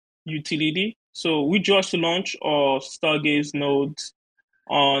utility. So we just launched our Stargaze nodes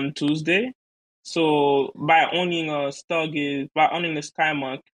on Tuesday. So by owning a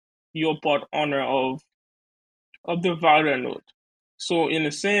SkyMark, you're part owner of the Valor node. So in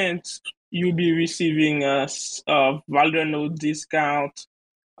a sense, you'll be receiving a Valor node discount.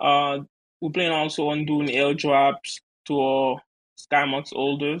 We plan also on doing airdrops to our SkyMark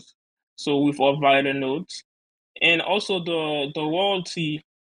holders. So with our Valor nodes, and also the royalty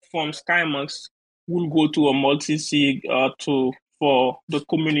from SkyMark will go to a multi-sig for the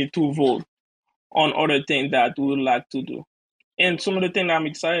community to vote on other things that we would like to do. And some of the things I'm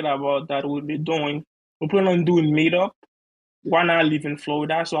excited about that we'll be doing, we plan on doing meetup. Why not live in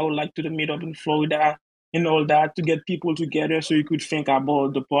Florida? So I would like to meet up in Florida and all that to get people together so you could think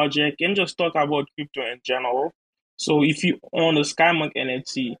about the project and just talk about crypto in general. So if you own a SkyMark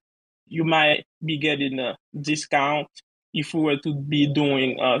NFT, you might be getting a discount if we were to be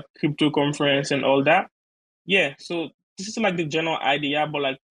doing a crypto conference and all that. Yeah, so this is like the general idea, but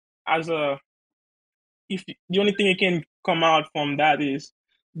like as a if the only thing you can come out from that is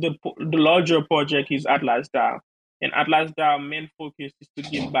the larger project is Atlas DAO, and Atlas DAO main focus is to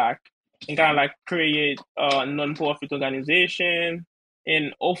give back and kind of like create a non-profit organization,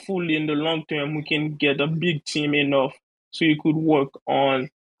 and hopefully in the long term we can get a big team enough so you could work on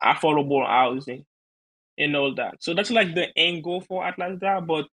affordable housing and all that. So that's like the end goal for Atlas DAO.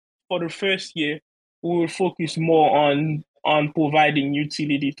 But for the first year, we will focus more on providing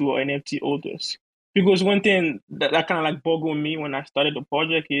utility to our NFT holders. Because one thing that kind of like boggled me when I started the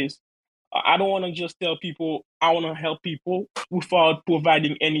project is I don't want to just tell people I want to help people without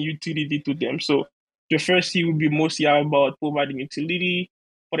providing any utility to them. So the first year will be mostly about providing utility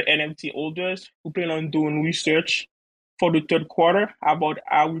for the NFT holders. We plan on doing research for the third quarter about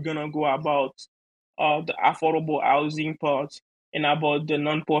how we're gonna go about the affordable housing part and about the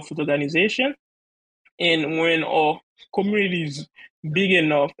non-profit organization. And when our community is big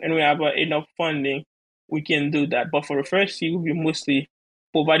enough and we have enough funding, we can do that. But for the first year, we'll be mostly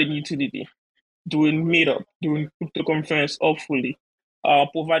providing utility, doing meetup, doing crypto conference, hopefully,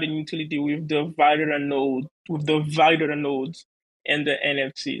 providing utility with the validator nodes and the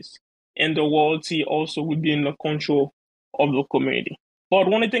NFTs. And the royalty also will be in the control of the community. But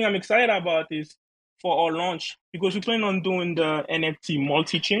one thing I'm excited about is for our launch, because we plan on doing the NFT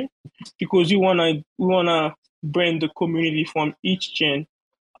multi-chain, because we wanna bring the community from each chain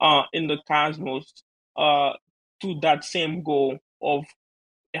in the Cosmos uh to that same goal of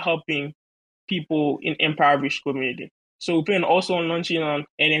helping people in impoverished community. So we plan also on launching on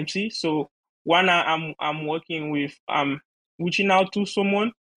NFT. So right now I'm working with reaching out to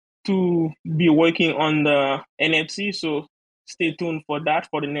someone to be working on the NFT. So stay tuned for that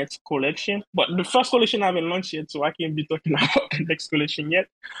for the next collection. But the first collection I haven't launched yet, so I can't be talking about the next collection yet.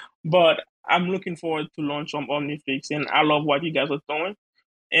 But I'm looking forward to launch on OmniFlix, and I love what you guys are doing.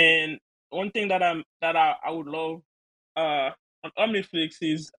 And one thing that I would love on OmniFlix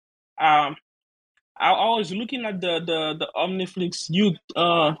is um I was looking at the OmniFlix youth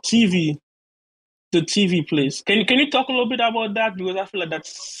TV, the TV place. Can you talk a little bit about that, because I feel like that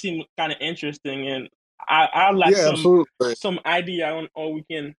seems kind of interesting, and I like Yeah, absolutely. some idea on how we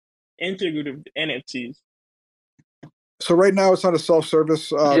can integrate with NFTs. So right now it's not a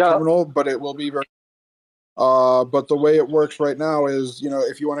self-service Yeah, terminal, but it will be very. But the way it works right now is,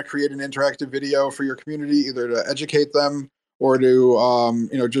 if you want to create an interactive video for your community, either to educate them or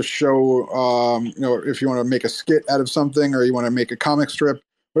to, just show, if you want to make a skit out of something or you want to make a comic strip,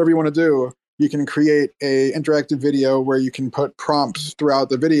 whatever you want to do, you can create a interactive video where you can put prompts throughout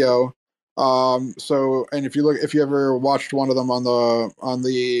the video. And if you ever watched one of them on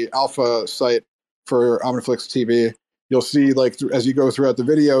the alpha site for OmniFlix TV, you'll see, like, as you go throughout the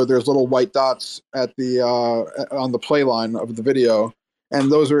video, there's little white dots at the on the play line of the video,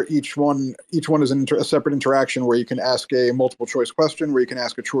 and those are each one is a separate interaction where you can ask a multiple choice question, where you can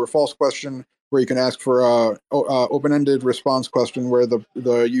ask a true or false question, where you can ask for a open-ended response question where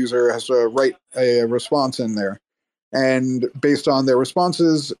the user has to write a response in there, and based on their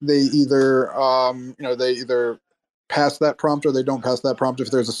responses, they either pass that prompt or they don't pass that prompt, if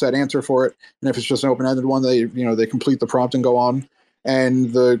there's a set answer for it, and if it's just an open-ended one, they complete the prompt and go on.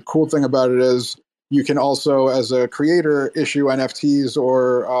 And the cool thing about it is you can also, as a creator, issue NFTs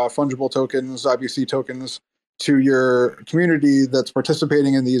or fungible tokens, IBC tokens, to your community that's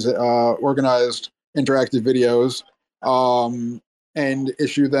participating in these organized interactive videos, and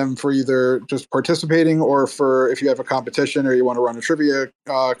issue them for either just participating or for if you have a competition or you want to run a trivia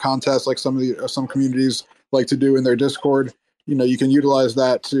contest like some communities like to do in their Discord. You can utilize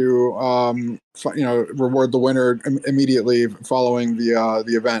that to reward the winner immediately following the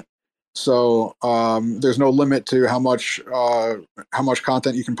event. So there's no limit to how much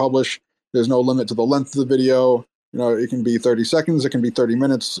content you can publish. There's no limit to the length of the video. It can be 30 seconds, it can be 30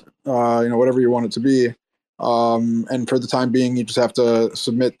 minutes, whatever you want it to be. And for the time being, you just have to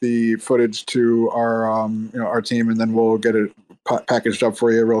submit the footage to our team, and then we'll get it packaged up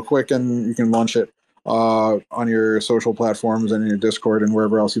for you real quick, and you can launch it on your social platforms and in your Discord and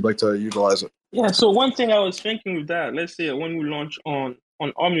wherever else you'd like to utilize it. Yeah. So one thing I was thinking with that, let's say when we launch on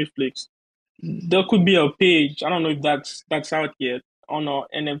OmniFlix, there could be a page. I don't know if that's out yet on our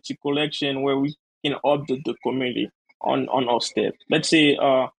NFT collection where we can update the community on our step. Let's say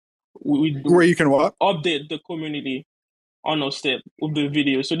where you can what? Update the community on our step with the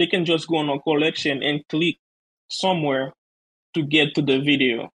video, so they can just go on our collection and click somewhere to get to the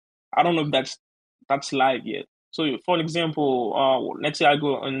video. I don't know if that's live yet. So for example, let's say I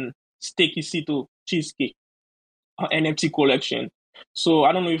go on Sticky Cito Cheesecake NFT collection. So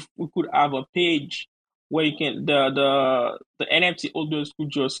I don't know if we could have a page where you can the NFT holders could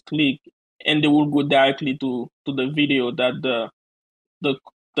just click and they will go directly to the video that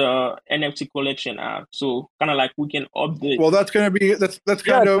the NFT collection have. So kind of like we can update. Well, that's going to be that's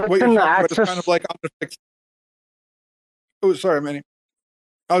kind of what you're talking about. It's kind of like OmniFlix. Oh, sorry, Manny.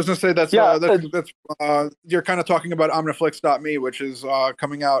 I was going to say that's you're kind of talking about OmniFlix.me, which is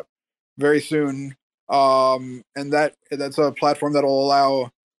coming out very soon. And that's a platform that will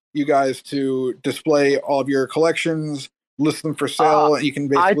allow you guys to display all of your collections, list them for sale. You can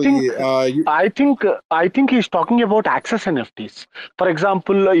basically. I think he's talking about access NFTs. For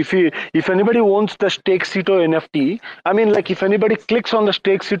example, if anybody owns the Stake Cito NFT, I mean, like if anybody clicks on the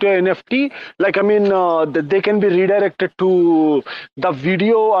Stake Cito NFT, like I mean, they can be redirected to the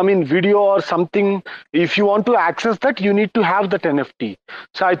video. I mean, video or something. If you want to access that, you need to have that NFT.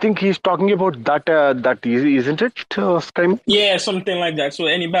 So I think he's talking about that. That isn't it, Sky? Yeah, something like that. So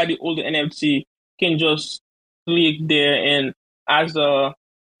anybody hold the NFT can just click there and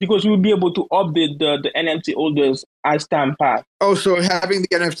because we'll be able to update the NFT holders as time passes. Oh, so having the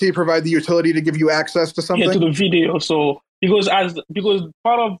NFT provide the utility to give you access to something? Yeah, to the video. So because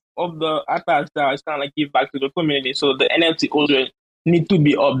part of the attach that is kind of like give back to the community. So the NFT holders need to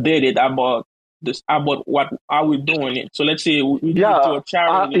be updated about how we're doing it. So let's say we give it to a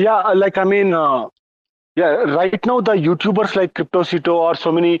charity. Like I mean. Yeah, right now the YouTubers like CryptoCito or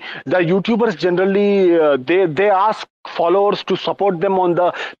so many, the YouTubers generally they ask followers to support them on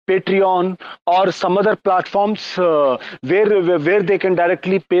the Patreon or some other platforms where they can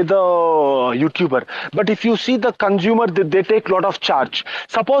directly pay the YouTuber. But if you see the consumer, they take a lot of charge.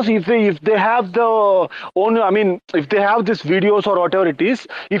 Suppose if they have the own, I mean, if they have these videos or whatever it is,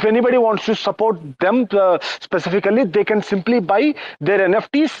 if anybody wants to support them specifically, they can simply buy their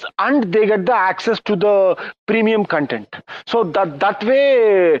NFTs and they get the access to the premium content. So that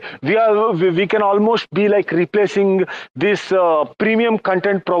way we can almost be like replacing this premium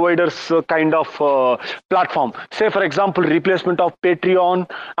content providers kind of platform. Say for example, replacement of Patreon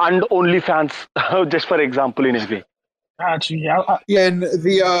and OnlyFans, just for example, in a way. Actually, and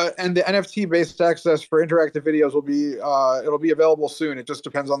the NFT based access for interactive videos will be it'll be available soon. It just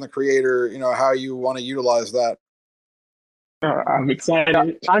depends on the creator, how you want to utilize that. I'm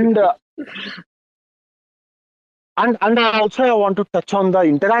excited. And also I want to touch on the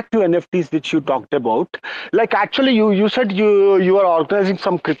interactive NFTs which you talked about. Like actually you said you are organizing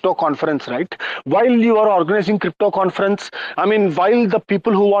some crypto conference, right? While you are organizing crypto conference, I mean, while the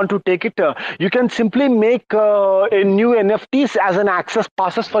people who want to take it, you can simply make a new NFTs as an access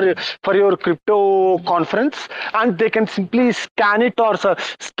passes for your crypto conference, and they can simply scan it or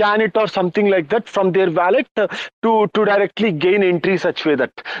something like that from their wallet to directly gain entry such way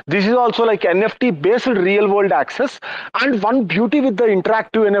that this is also like NFT based real world access. access. And one beauty with the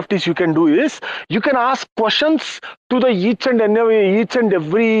interactive NFTs you can do is you can ask questions to the each and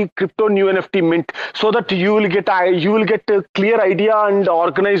every crypto new NFT mint, so that you will get a clear idea and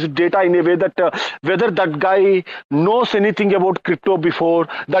organized data in a way that whether that guy knows anything about crypto before,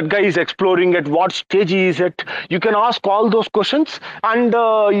 that guy is exploring at what stage he is at. You can ask all those questions, and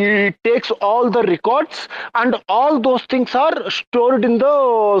it takes all the records, and all those things are stored in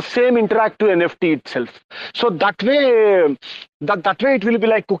the same interactive NFT itself. So that way it will be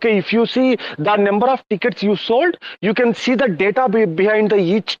like, okay, if you see the number of tickets you sold, you can see the data behind the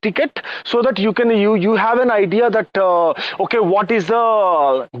each ticket, so that you have an idea that okay, what is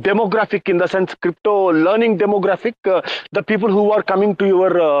the demographic, in the sense crypto learning demographic, the people who are coming to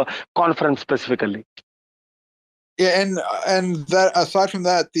your conference specifically. Yeah, and that aside from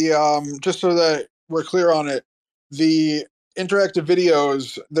that, the just so that we're clear on it, the interactive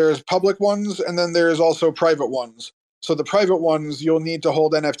videos, there's public ones and then there's also private ones. So the private ones, you'll need to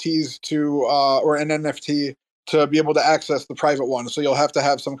hold NFTs to or an NFT to be able to access the private one. So you'll have to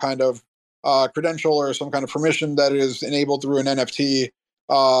have some kind of credential or some kind of permission that is enabled through an NFT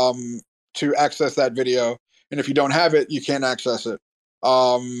to access that video. And if you don't have it, you can't access it.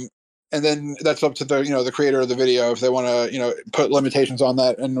 And then that's up to the creator of the video if they want to put limitations on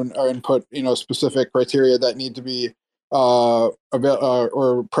that and put specific criteria that need to be or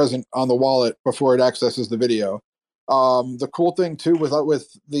present on the wallet before it accesses the video. The cool thing too with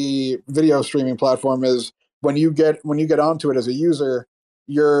the video streaming platform is when you get onto it as a user,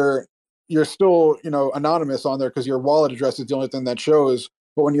 you're still anonymous on there because your wallet address is the only thing that shows.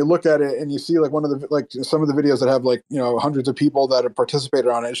 But when you look at it and you see some of the videos that have hundreds of people that have participated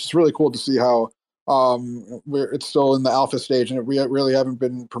on it, it's just really cool to see how it's still in the alpha stage, and we really haven't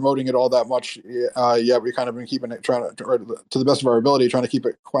been promoting it all that much yet. We kind of been keeping it to the best of our ability, trying to keep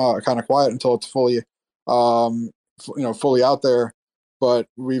it kind of quiet until it's fully fully out there. But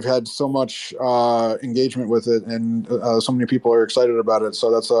we've had so much engagement with it, and so many people are excited about it. So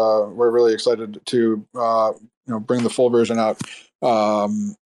that's we're really excited to bring the full version out.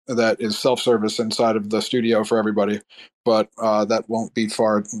 That is self-service inside of the studio for everybody, but that won't be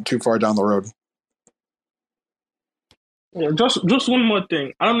too far down the road. Yeah, just one more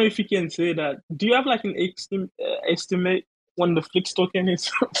thing. I don't know if you can say that. Do you have like an estimate when the Flix token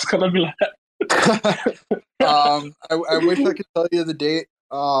is it's gonna be like that? I wish I could tell you the date.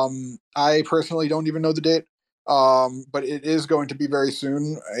 I personally don't even know the date. But it is going to be very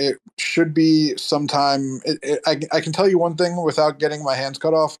soon. It should be sometime. I can tell you one thing without getting my hands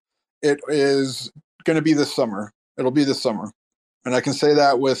cut off. It is going to be this summer. It'll be this summer, and I can say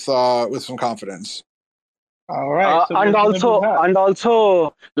that with some confidence. All right. So and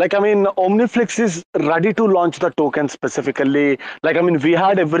also, OmniFlix is ready to launch the token specifically. We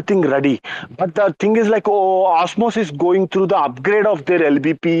had everything ready, but the thing is Osmos is going through the upgrade of their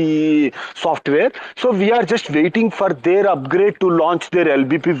LBP software. So we are just waiting for their upgrade to launch their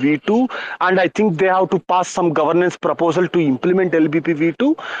LBP V2, and I think they have to pass some governance proposal to implement LBP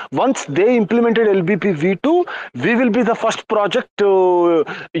V2. Once they implemented LBP V2, we will be the first project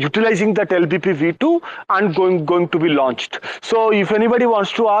utilizing that LBP V2 and going to be launched. So if anybody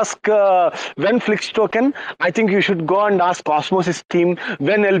wants to ask when Flix token, I think you should go and ask Osmosis team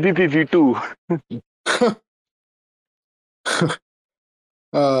when LBP V2.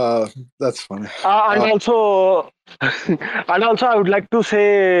 That's funny. And also I would like to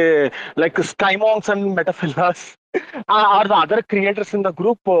say Skymonks and Metafellas are the other creators in the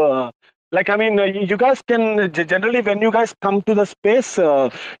group. You guys can generally, when you guys come to the space,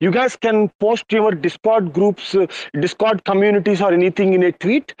 you guys can post your Discord groups, Discord communities, or anything in a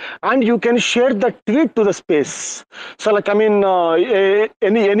tweet, and you can share the tweet to the space. So, anyone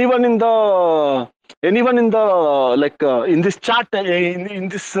in the in this chat in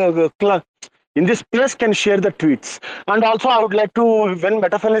this club. In this place can share the tweets. And also I would like to, when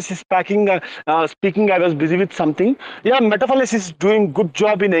Metafellas is speaking, I was busy with something. Yeah, Metafellas is doing good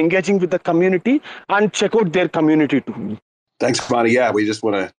job in engaging with the community, and check out their community too. Thanks, Monty. Yeah, we just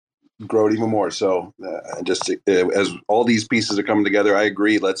want to grow it even more. So as all these pieces are coming together, I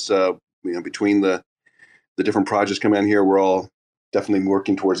agree. Let's, between the different projects coming in here, we're all definitely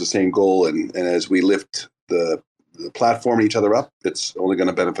working towards the same goal. And as we lift the platform and each other up, it's only going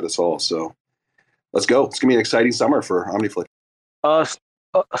to benefit us all. So let's go. It's going to be an exciting summer for OmniFlix.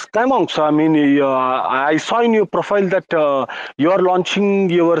 Skymonks, I saw in your profile that you are launching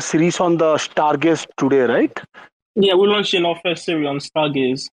your series on the Stargaze today, right? Yeah, we're launching our first series on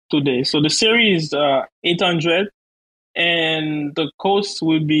Stargaze today. So the series 800, and the cost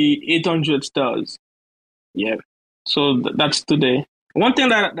will be 800 stars. Yeah. So that's today. One thing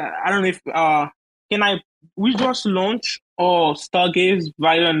that I don't know if can I we just launched our Stargaze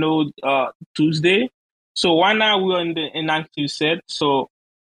Viral Node Tuesday. So right now we're in the inactive set. So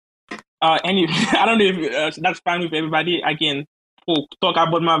any I don't know if that's fine with everybody. I can talk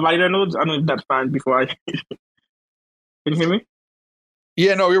about my viral nodes. I don't know if that's fine before I can you hear me?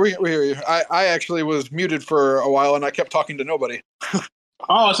 Yeah, no, we hear you. I actually was muted for a while, and I kept talking to nobody.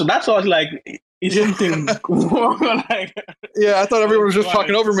 Oh, so that's what like is Yeah. something like Yeah, I thought everyone was just right.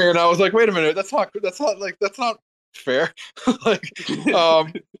 talking over me, and I was like, wait a minute, that's not fair. Like,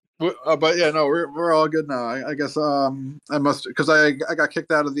 but yeah, no, we're all good now. I guess I must, because I got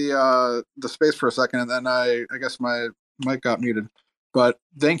kicked out of the space for a second, and then I guess my mic got muted. But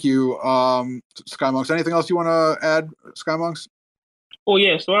thank you, Skymonks. Anything else you want to add, Skymonks? Oh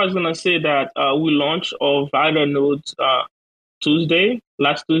yeah, so I was gonna say that we launched our viral nodes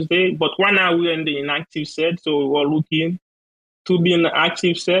last Tuesday, but right now we're in the inactive set, so we're looking to be in the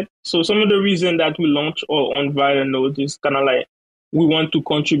active set. So some of the reason that we launch or on viral nodes is kind of like we want to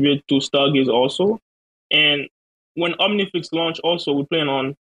contribute to Stargaze also. And when OmniFlix launch also, we plan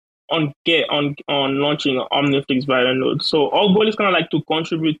on launching OmniFlix viral node. So our goal is kind of like to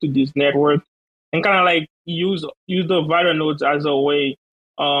contribute to this network and kind of like use the viral nodes as a way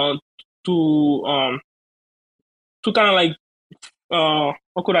to kind of like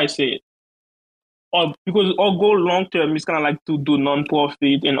what could I say it? Or because our goal long term is kind of like to do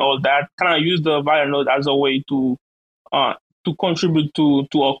non-profit and all that, kind of use the viral node as a way uh to contribute to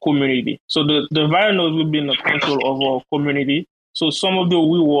our community. So the viral node will be in the control of our community. So some of the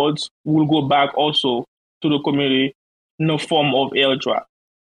rewards will go back also to the community in the form of airdrop.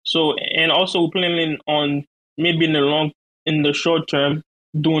 So and also we're planning on maybe in the short term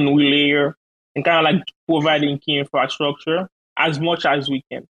doing relayer and kind of like providing key infrastructure as much as we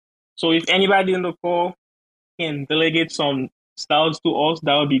can. So if anybody in the call can delegate some styles to us,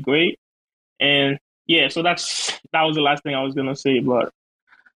 that would be great. And yeah, so that was the last thing I was gonna say. But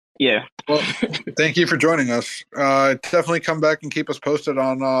yeah. Well, thank you for joining us. Definitely come back and keep us posted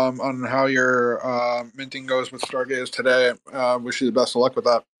on how your minting goes with Stargaze today. Wish you the best of luck with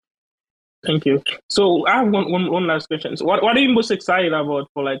that. Thank you. So I have one last question. So what are you most excited about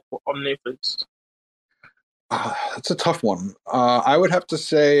for OmniFlix? That's a tough one. I would have to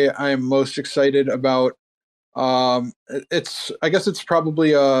say I'm most excited about. I guess it's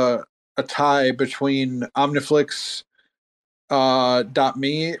probably a tie between OmniFlix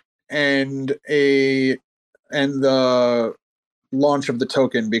 .me and the launch of the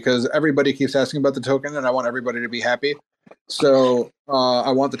token, because everybody keeps asking about the token and I want everybody to be happy. So I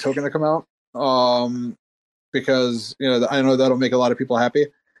want the token to come out because I know that'll make a lot of people happy.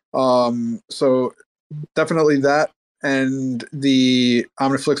 So definitely that, and the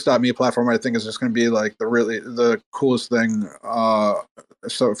OmniFlix.me platform I think is just going to be like the coolest thing.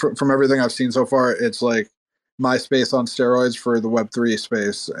 So from everything I've seen so far, it's like MySpace on steroids for the Web3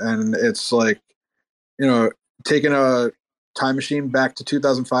 space, and it's like taking a time machine back to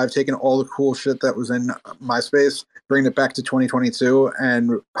 2005, taking all the cool shit that was in MySpace, bringing it back to 2022,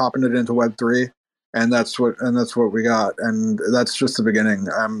 and popping it into Web3, and that's what we got, and that's just the beginning.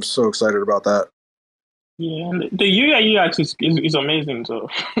 I'm so excited about that. Yeah, and the UI UX is amazing. So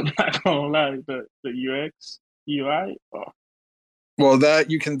not gonna lie, the UX UI. Oh. Well, that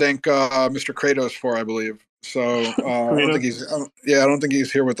you can thank Mr. Kratos for, I believe. So I don't think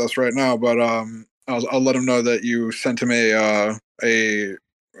he's here with us right now, but I'll let him know that you sent him a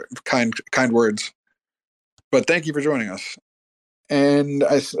kind words. But thank you for joining us. And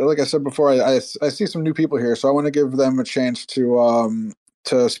like I said before, I see some new people here, so I want to give them a chance to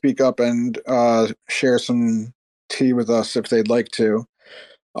speak up and share some tea with us if they'd like to.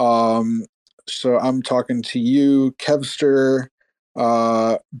 So I'm talking to you, Kevster,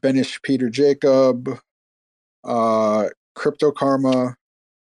 Benish Peter Jacob, Crypto Karma,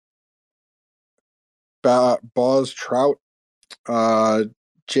 Boz Trout,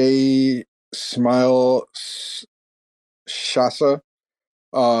 J Smile Shasa.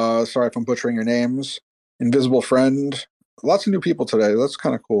 Sorry if I'm butchering your names. Invisible Friend. Lots of new people today. That's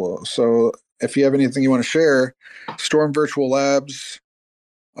kind of cool. So if you have anything you want to share, Storm Virtual Labs,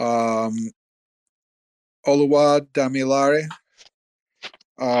 Oluwad Damilare.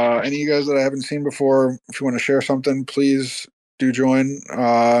 Any of you guys that I haven't seen before, if you want to share something, please do join.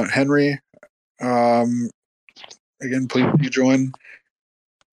 Henry, again, please do join.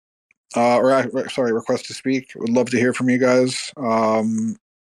 Request to speak. Would love to hear from you guys.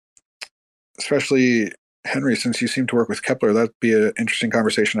 Especially Henry, since you seem to work with Kepler, that'd be an interesting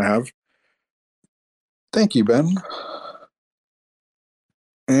conversation to have. Thank you, Ben.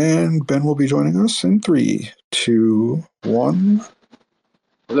 And Ben will be joining us in 3, 2, 1.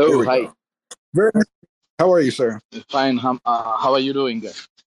 Hello, hi. Very nice. How are you, sir? Fine. How are you doing, guys?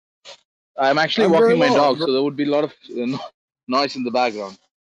 I'm actually I'm very walking my well. dog, so there would be a lot of noise in the background.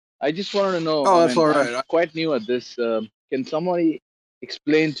 I just wanted to know. Oh, I that's mean, all I'm right. quite new at this. Can somebody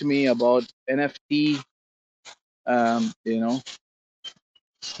explain to me about NFT? You know,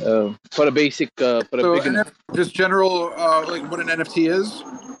 for a basic, for a So beginner. just general, like what an NFT is.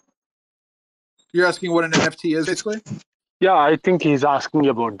 You're asking what an NFT is, basically? Yeah, I think he's asking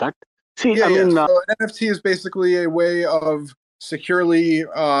about that. See, Yeah, I yeah. mean, So an NFT is basically a way of securely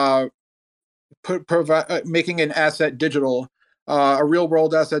making an asset digital, a real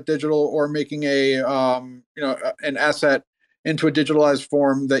world asset digital, or making an asset into a digitalized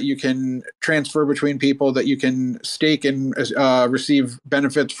form that you can transfer between people, that you can stake and receive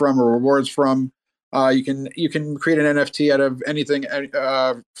benefits from or rewards from. You can create an NFT out of anything,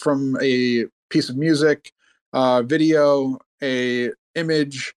 from a piece of music, video, a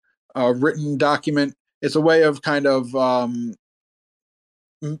image, a written document. It's a way of kind of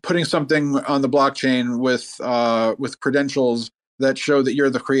putting something on the blockchain with credentials that show that you're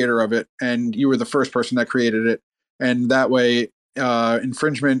the creator of it and you were the first person that created it, and that way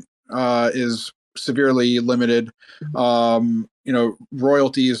infringement is severely limited.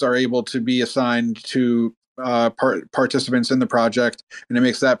 Royalties are able to be assigned to participants in the project, and it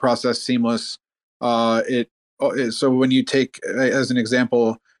makes that process seamless. So when you take, as an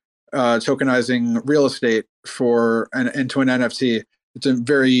example, tokenizing real estate into an NFT, it's a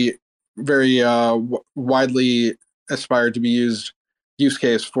very, very widely aspired to be used use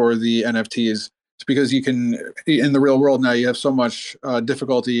case for the NFTs. It's because you can, in the real world now, you have so much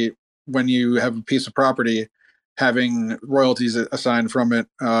difficulty when you have a piece of property, having royalties assigned from it,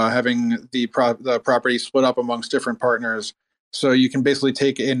 having the property split up amongst different partners. So you can basically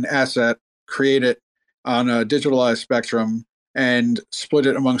take an asset, create it on a digitalized spectrum, and split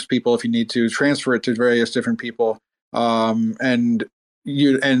it amongst people if you need to, transfer it to various different people, and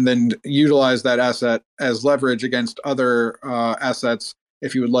then utilize that asset as leverage against other assets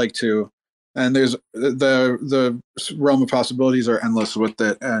if you would like to. And there's the realm of possibilities are endless with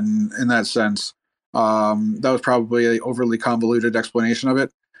it, and in that sense, that was probably an overly convoluted explanation of it.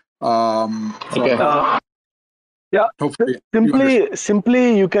 So Okay. yeah, hopefully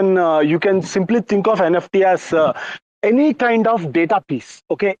simply you can simply think of NFT as any kind of data piece.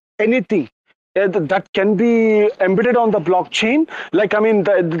 Okay, anything that can be embedded on the blockchain. Like, I mean,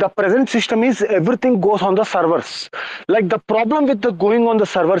 the present system is everything goes on the servers. Like, the problem with the going on the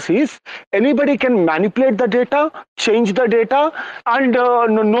servers is anybody can manipulate the data, change the data, and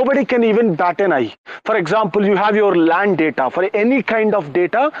nobody can even bat an eye. For example, you have your land data. For any kind of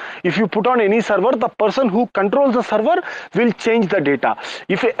data, if you put on any server, the person who controls the server will change the data.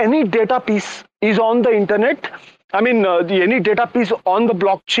 If any data piece is on the internet, I mean, any data piece on the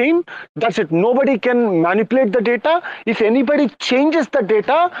blockchain, that's it. Nobody can manipulate the data. If anybody changes the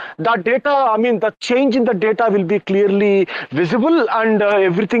data, I mean, the change in the data will be clearly visible, and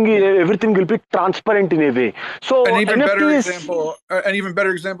everything will be transparent in a way. So an even better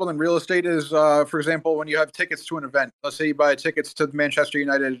NFT example than real estate is, for example, when you have tickets to an event. Let's say you buy tickets to the Manchester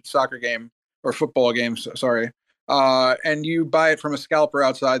United soccer game or football game, sorry, and you buy it from a scalper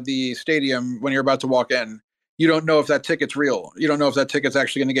outside the stadium when you're about to walk in. You don't know if that ticket's real. You don't know if that ticket's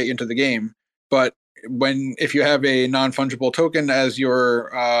actually going to get you into the game. But if you have a non-fungible token as your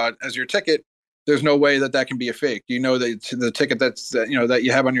ticket, there's no way that can be a fake. You know that the ticket that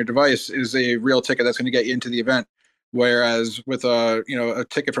you have on your device is a real ticket that's going to get you into the event. Whereas with a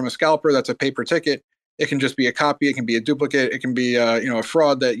ticket from a scalper, that's a paper ticket. It can just be a copy. It can be a duplicate. It can be a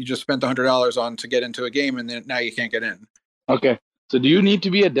fraud that you just spent $100 on to get into a game, and then now you can't get in. Okay. So do you need to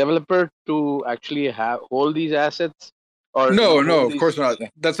be a developer to actually hold these assets? Or no, of course not.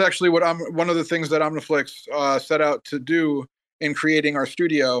 That's actually one of the things that OmniFlix set out to do in creating our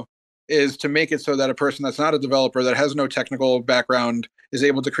studio, is to make it so that a person that's not a developer, that has no technical background, is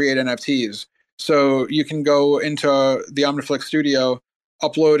able to create NFTs. So you can go into the OmniFlix studio,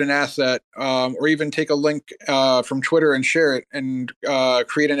 upload an asset, or even take a link from Twitter and share it, and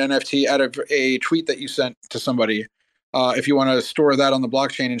create an NFT out of a tweet that you sent to somebody. If you want to store that on the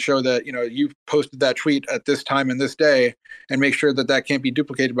blockchain and show that you posted that tweet at this time and this day, and make sure that can't be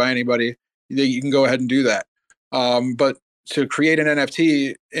duplicated by anybody, you can go ahead and do that. But to create an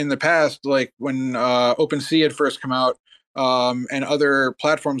NFT in the past, like when OpenSea had first come out, and other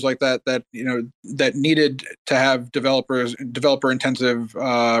platforms like that needed to have developer intensive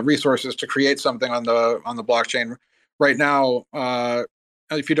resources to create something on the blockchain. Right now,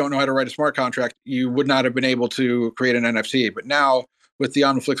 if you don't know how to write a smart contract, you would not have been able to create an NFT. But now with the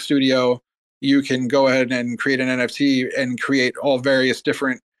OmniFlix Studio, you can go ahead and create an NFT and create all various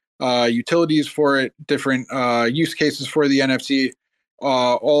different utilities for it, different use cases for the NFT,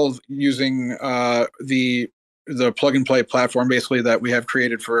 all using the plug and play platform basically that we have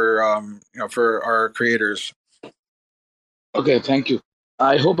created for for our creators. Okay, thank you.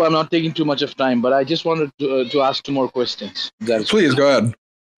 I hope I'm not taking too much of time, but I just wanted to ask two more questions. Please go ahead.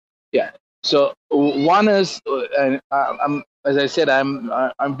 Yeah. So one is, I'm as I said,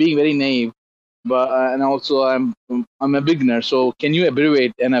 I'm being very naive, but and also I'm a beginner. So can you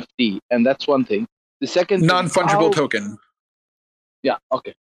abbreviate NFT? And that's one thing. The second non-fungible token. Yeah.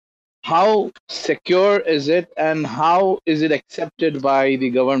 Okay. How secure is it, and how is it accepted by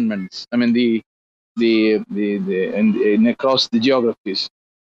the governments? I mean, and across the geographies.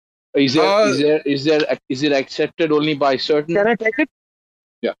 Is it accepted only by certain? Can I take it?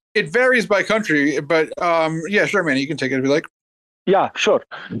 Yeah. It varies by country, but yeah, sure, man, you can take it if you like. Yeah, sure.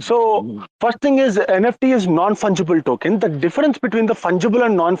 So first thing is NFT is non-fungible token. The difference between the fungible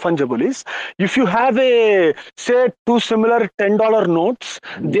and non-fungible is if you have say two similar $10 notes,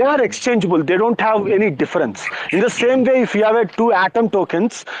 they are exchangeable. They don't have any difference. In the same way, if you have two atom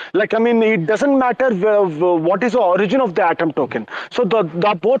tokens, like it doesn't matter what is the origin of the atom token. So the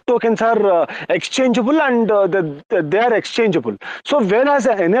both tokens are exchangeable and they are exchangeable. So whereas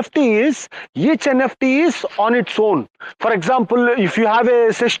an NFT is, each NFT is on its own. For example, if you have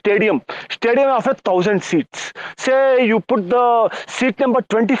a stadium of 1,000 seats, say you put the seat number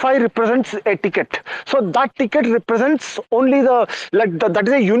 25 represents a ticket, so that ticket represents only that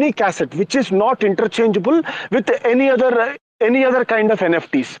is a unique asset which is not interchangeable with any other kind of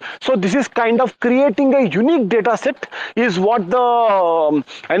NFTs. So this is kind of creating a unique data set is what the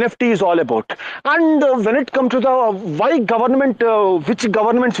NFT is all about. And when it comes to the why government, which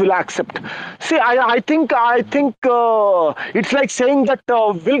governments will accept? See, I think it's like saying that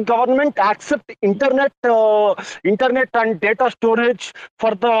will government accept internet and data storage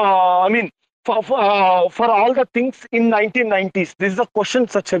for the for all the things in 1990s. This is a question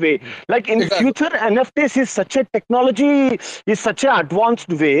such a way. Like in future, NFTs is such a technology, is such an advanced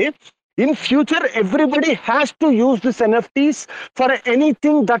way. In future, everybody has to use these NFTs for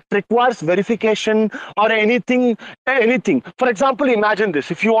anything that requires verification or anything. For example, imagine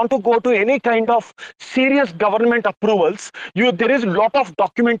this: if you want to go to any kind of serious government approvals, there is a lot of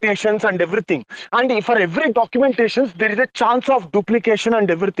documentations and everything. And for every documentation, there is a chance of duplication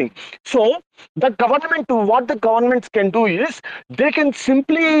and everything. So what the governments can do is they can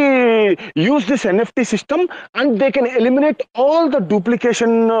simply use this NFT system and they can eliminate all the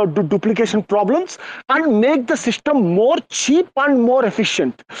duplication problems and make the system more cheap and more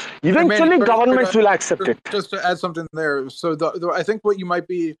efficient. Eventually, governments will accept it. Just to add something there, so I think what you might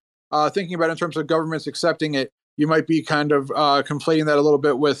be thinking about in terms of governments accepting it, you might be kind of conflating that a little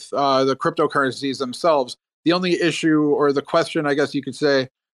bit with the cryptocurrencies themselves. The only issue or the question, I guess you could say,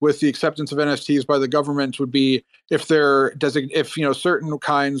 with the acceptance of NFTs by the government would be if certain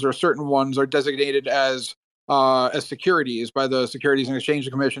kinds or certain ones are designated as securities by the Securities and Exchange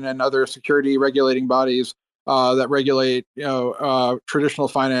Commission and other security regulating bodies that regulate traditional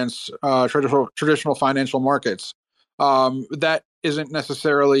financial markets. That isn't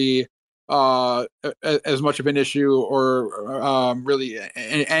necessarily as much of an issue or really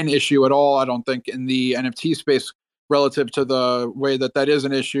an issue at all, I don't think, in the NFT space relative to the way that is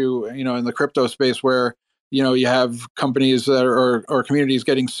an issue, in the crypto space where, you have companies that or communities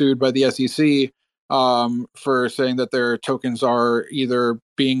getting sued by the SEC for saying that their tokens are either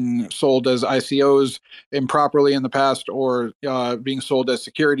being sold as ICOs improperly in the past or being sold as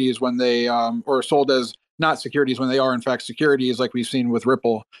securities when they or sold as not securities when they are in fact securities, like we've seen with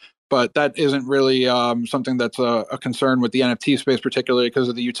Ripple. But that isn't really something that's a concern with the NFT space, particularly because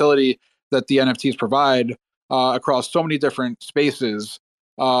of the utility that the NFTs provide across so many different spaces.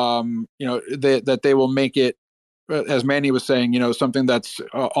 That they will make it, as Manny was saying, something that's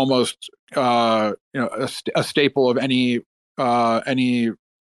almost a staple of any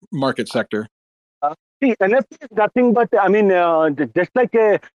market sector. See, NFT is nothing but just like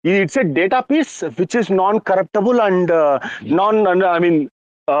it's a data piece which is non-corruptible and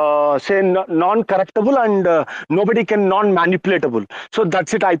non-corruptible and nobody can non-manipulatable. So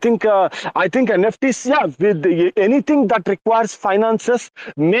that's it. I think NFTs, with anything that requires finances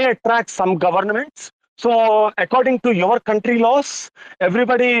may attract some governments. So according to your country laws,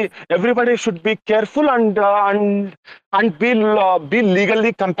 everybody should be careful and be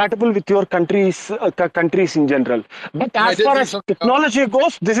legally compatible with your countries in general. But as far as technology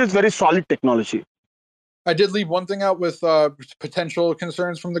goes, this is very solid technology. I did leave one thing out with potential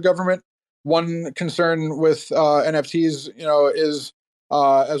concerns from the government. One concern with NFTs, is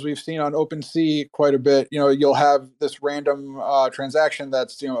as we've seen on OpenSea quite a bit, you'll have this random transaction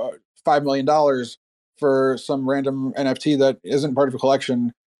that's $5 million for some random NFT that isn't part of a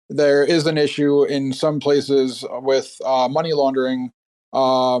collection. There is an issue in some places with money laundering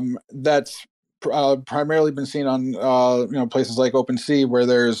that's primarily been seen on places like OpenSea, where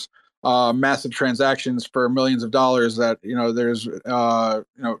there's massive transactions for millions of dollars that there's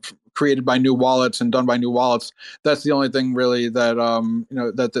created by new wallets and done by new wallets. That's the only thing really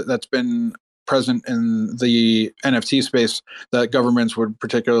that that's been present in the NFT space that governments would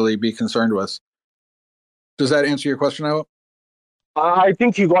particularly be concerned with. Does that answer your question, I hope? I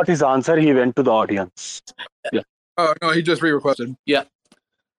think he got his answer. He went to the audience. Yeah. Oh no, he just re-requested. Yeah.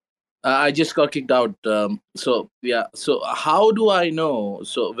 I just got kicked out. So how do I know?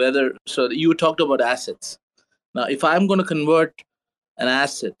 So you talked about assets. Now, if I'm going to convert an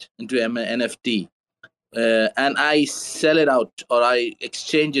asset into an NFT and I sell it out, or I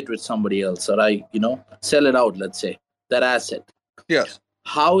exchange it with somebody else, or I sell it out, let's say, that asset. Yes.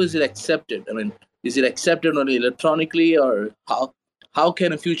 How is it accepted? I mean, is it accepted only electronically, or how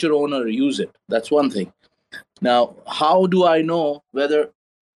can a future owner use it? That's one thing. Now, how do I know whether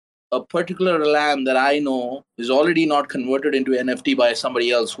a particular land that I know is already not converted into NFT by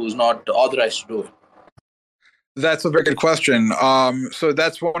somebody else who's not authorized to do it? That's a very good question. So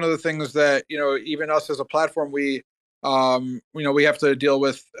that's one of the things that even us as a platform, we have to deal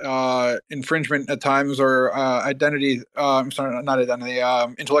with infringement at times, or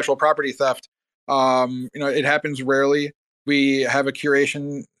intellectual property theft. It happens rarely. We have a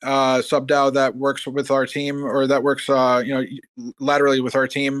curation sub-DAO that works with our team, or that works laterally with our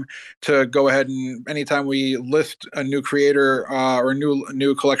team, to go ahead and anytime we list a new creator or a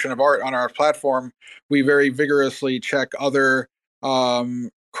new collection of art on our platform, we very vigorously check other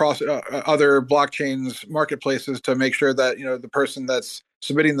other blockchains marketplaces to make sure that the person that's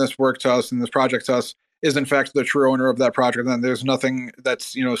submitting this work to us and this project to us is in fact the true owner of that project, and there's nothing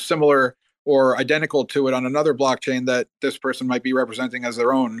that's similar or identical to it on another blockchain that this person might be representing as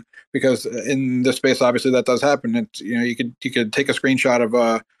their own. Because in this space, obviously, that does happen. It's, you could take a screenshot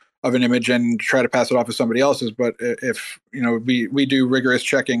of an image and try to pass it off as somebody else's. But if we do rigorous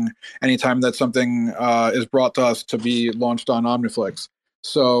checking anytime that something is brought to us to be launched on OmniFlix.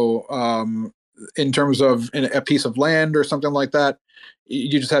 So in terms of a piece of land or something like that,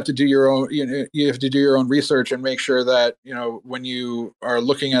 you just have to do your own. You have to do your own research and make sure that when you are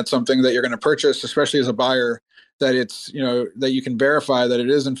looking at something that you're going to purchase, especially as a buyer, that it's that you can verify that it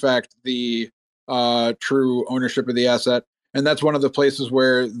is in fact the true ownership of the asset. And that's one of the places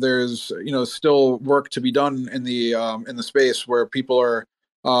where there's still work to be done in the space, where people are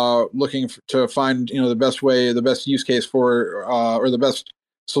looking to find the best way, the best use case for or the best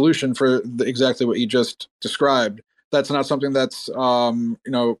solution for exactly what you just described. That's not something that's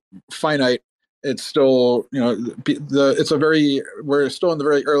finite. It's still we're still in the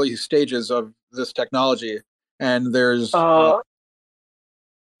very early stages of this technology, and there's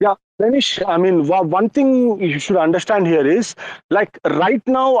yeah, Danish, I mean, one thing you should understand here is, like, right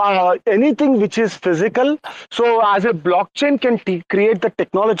now, anything which is physical, so as a blockchain can create the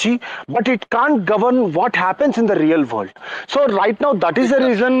technology, but it can't govern what happens in the real world. So right now, that is the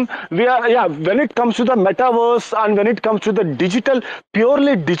reason when it comes to the metaverse and when it comes to the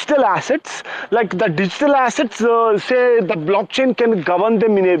purely digital assets, like the digital assets, say the blockchain can govern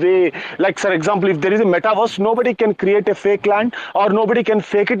them in a way, like, for example, if there is a metaverse, nobody can create a fake land, or nobody can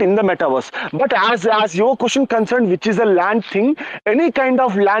fake it in the metaverse. But as your question concerned, which is a land thing, any kind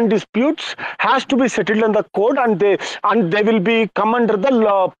of land disputes has to be settled in the code, and they will be come under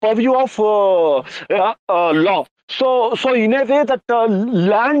the purview of law. So in a way, that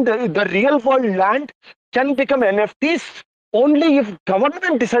land, the real world land, can become NFTs only if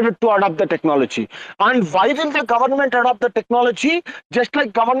government decided to adopt the technology. And why will the government adopt the technology? Just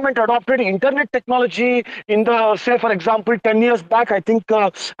like government adopted internet technology in the, say, for example, 10 years back. I think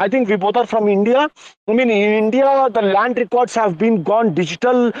we both are from India. I mean, in India, the land records have been gone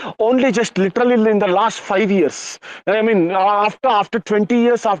digital only just literally in the last 5 years. I mean, after 20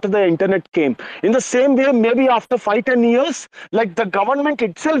 years after the internet came. In the same way, maybe after 5-10 years, like, the government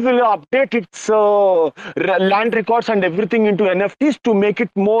itself will update its land records and everything into NFTs to make it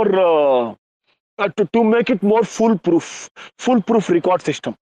more to make it more foolproof record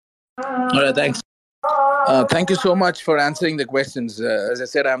system. All right, thanks. Thank you so much for answering the questions. As I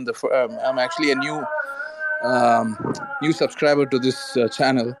said, I'm actually a new subscriber to this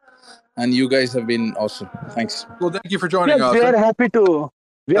channel, and you guys have been awesome. Thanks. Well, thank you for joining us. We are happy to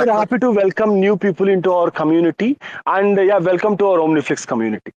welcome new people into our community, and welcome to our OmniFlix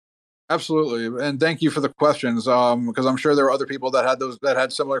community. Absolutely, and thank you for the questions. Because I'm sure there were other people that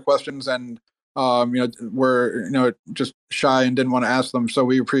had similar questions, and were just shy and didn't want to ask them. So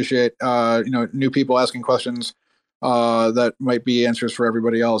we appreciate new people asking questions that might be answers for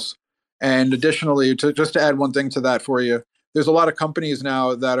everybody else. And additionally, to add one thing to that for you, there's a lot of companies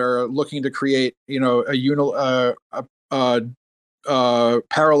now that are looking to create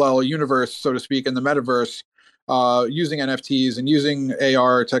parallel universe, so to speak, in the metaverse, using NFTs and using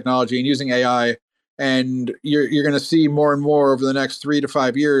AR technology and using AI. And you're going to see more and more over the next 3 to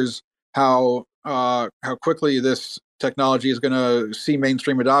 5 years how quickly this technology is going to see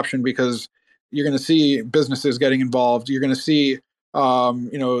mainstream adoption, because you're going to see businesses getting involved. You're going to see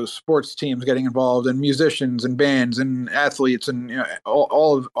sports teams getting involved, and musicians and bands and athletes, and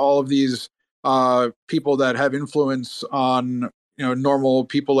all of these people that have influence on normal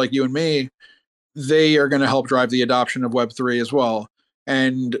people like you and me. They are going to help drive the adoption of Web3 as well.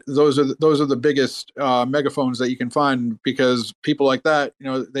 And those are the biggest megaphones that you can find, because people like that,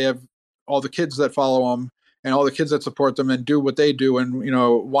 they have all the kids that follow them and all the kids that support them and do what they do, and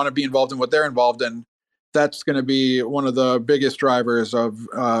want to be involved in what they're involved in. That's going to be one of the biggest drivers of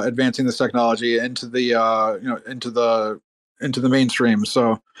advancing this technology into the into the mainstream.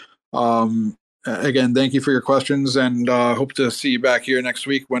 So again, thank you for your questions, and hope to see you back here next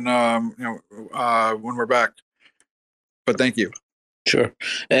week when we're back. But thank you. Sure.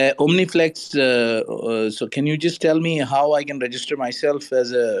 OmniFlex. So can you just tell me how I can register myself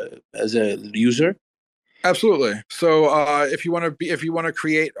as a user? Absolutely. So if you want to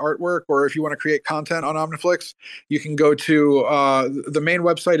create artwork, or if you want to create content on OmniFlix, you can go to the main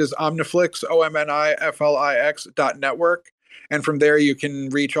website is OmniFlix, OmniFlix.network. And from there, you can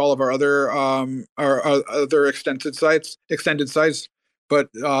reach all of our other extended sites. But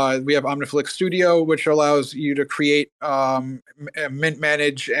we have OmniFlix Studio, which allows you to create, mint,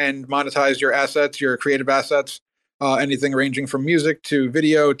 manage, and monetize your assets, your creative assets, anything ranging from music to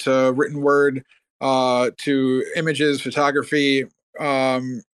video to written word, to images, photography,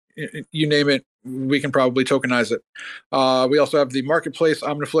 you name it, we can probably tokenize it. We also have the marketplace,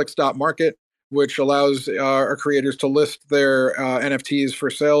 OmniFlix.market, which allows our creators to list their NFTs for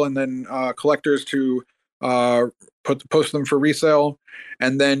sale, and then collectors to post them for resale.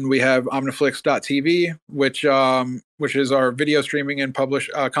 And then we have OmniFlix.tv, which is our video streaming and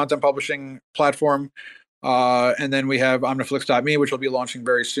content publishing platform. And then we have OmniFlix.me, which will be launching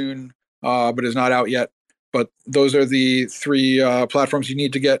very soon, but is not out yet. But those are the three platforms. You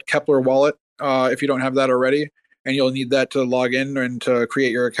need to get Kepler Wallet if you don't have that already, and you'll need that to log in and to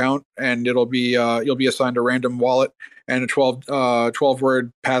create your account. And it'll be you'll be assigned a random wallet and a 12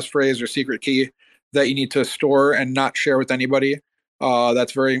 word passphrase or secret key that you need to store and not share with anybody.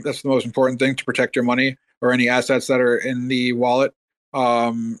 That's the most important thing, to protect your money or any assets that are in the wallet.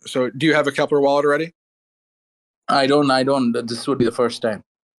 So do you have a Kepler wallet already? I don't. This would be the first time.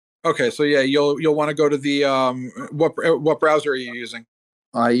 Okay, so yeah, you'll want to go to the what browser are you using?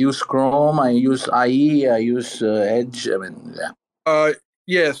 I use Chrome. I use IE. I use Edge. I mean, yeah.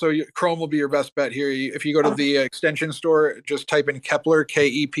 Yeah, so Chrome will be your best bet here. If you go to the extension store, just type in Kepler,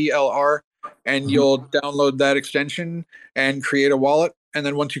 KEPLR, and you'll download that extension and create a wallet. And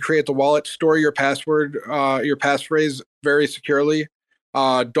then once you create the wallet, store your password, your passphrase very securely.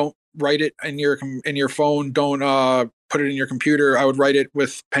 Don't write it in your phone. Don't put it in your computer. I would write it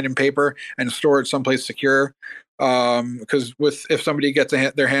with pen and paper and store it someplace secure. Because if somebody gets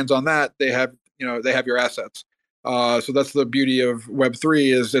their hands on that, they have your assets. So that's the beauty of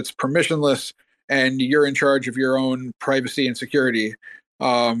Web3, is it's permissionless and you're in charge of your own privacy and security.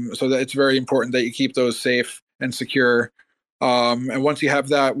 So that it's very important that you keep those safe and secure. And once you have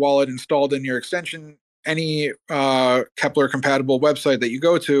that wallet installed in your extension, any Kepler compatible website that you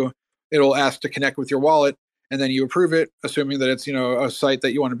go to, it'll ask to connect with your wallet, and then you approve it, assuming that it's a site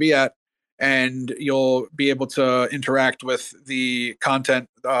that you want to be at, and you'll be able to interact with the content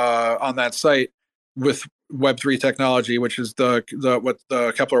on that site with Web3 technology, which is what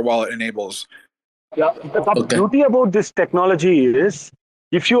the Kepler wallet enables. Yeah, the beauty about this technology is,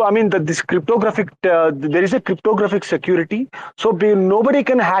 this cryptographic, there is a cryptographic security. So nobody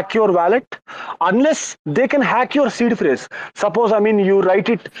can hack your wallet unless they can hack your seed phrase. Suppose, you write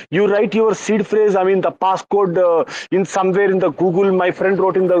your seed phrase, the passcode in somewhere in the Google. One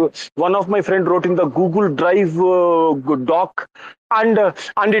of my friend wrote in the Google Drive doc, and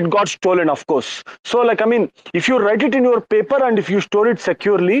it got stolen, of course. So if you write it in your paper and if you store it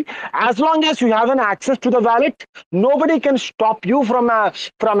securely, as long as you have an access to the wallet, nobody can stop you from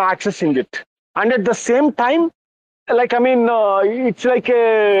accessing it. And at the same time, it's like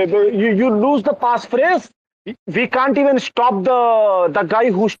you lose the passphrase, we can't even stop the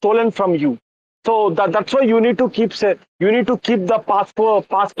guy who's stolen from you. So that's why you need to keep the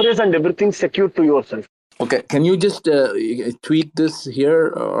passphrase and everything secure to yourself. Okay, can you just tweak this here,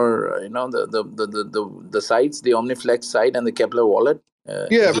 or the sites, the OmniFlex site and the Kepler wallet?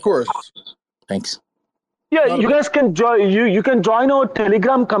 Yeah, of course. Thanks. Yeah, Not you guys can join. You can join our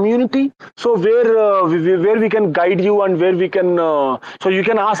Telegram community. So where we can guide you and where we can. So you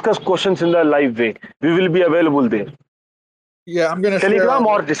can ask us questions in the live way. We will be available there. Yeah, I'm gonna Telegram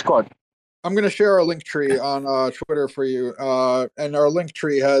share. or Discord. I'm gonna share our link tree on Twitter for you. And our link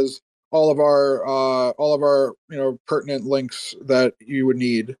tree has all of our pertinent links that you would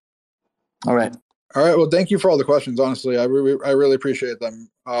need. All right. All right. Well, thank you for all the questions. Honestly, I really appreciate them.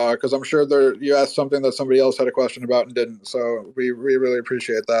 Because I'm sure you asked something that somebody else had a question about and didn't. So we really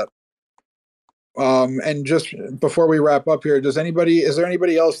appreciate that. And just before we wrap up here, is there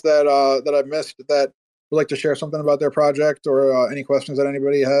anybody else that I've missed that would like to share something about their project, or any questions that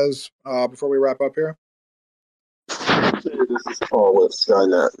anybody has before we wrap up here? Hey, this is Paul with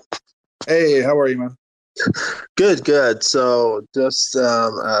Skynet. Hey, how are you, man? Good. So just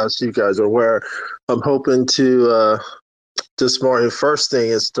as you guys are aware, I'm hoping to this morning, first thing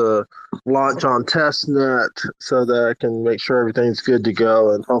is to launch on testnet so that I can make sure everything's good to go,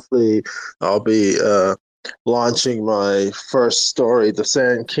 and hopefully I'll be launching my first story, The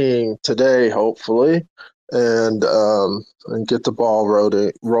Sand King, today, hopefully, and get the ball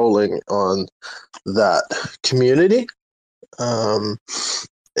rolling on that community.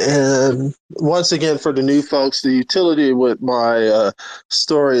 And once again, for the new folks, the utility with my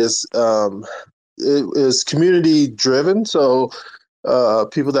story is it is community driven. So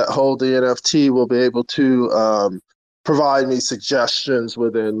people that hold the NFT will be able to provide me suggestions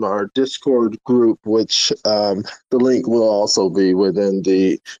within our Discord group, which the link will also be within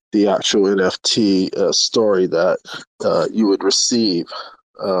the actual NFT story that you would receive.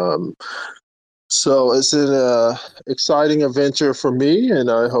 So it's an exciting adventure for me, and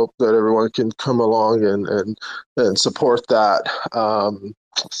I hope that everyone can come along and support that.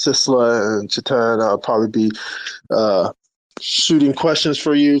 Sisla and Chetan, I'll probably be shooting questions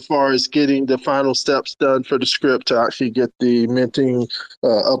for you as far as getting the final steps done for the script to actually get the minting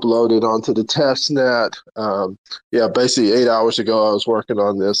uploaded onto the testnet. Basically 8 hours ago I was working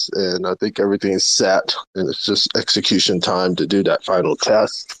on this, and I think everything's set, and it's just execution time to do that final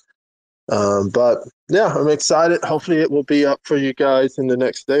test. But yeah, I'm excited. Hopefully it will be up for you guys in the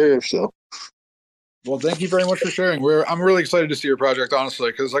next day or so. Well, thank you very much for sharing. I'm really excited to see your project,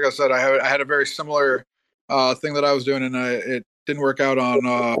 honestly, because like I said, I had a very similar thing that I was doing, and it didn't work out on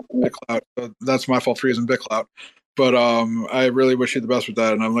BitClout. So that's my fault for using BitClout. But I really wish you the best with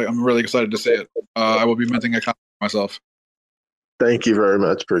that, and I'm really excited to see it. I will be minting a copy myself. Thank you very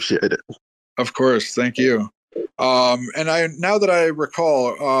much. Appreciate it. Of course, thank you. And now that I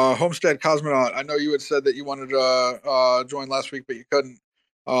recall, Homestead Cosmonaut, I know you had said that you wanted to join last week, but you couldn't.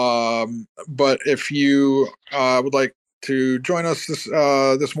 But if you would like to join us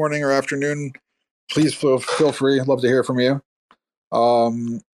this morning or afternoon, please feel free. I'd love to hear from you.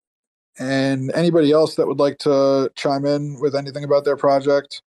 And anybody else that would like to chime in with anything about their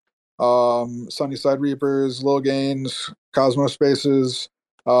project, Sunnyside Reapers, Lil Gains, Cosmos Spaces,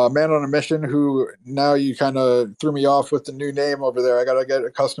 Man on a Mission, who now you kind of threw me off with the new name over there. I got to get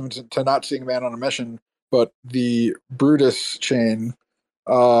accustomed to not seeing Man on a Mission, but the Brutus chain.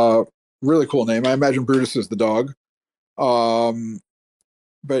 Really cool name. I imagine Brutus is the dog.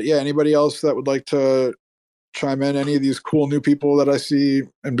 But yeah, anybody else that would like to chime in? Any of these cool new people that I see?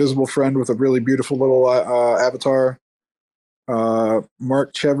 Invisible Friend with a really beautiful little avatar.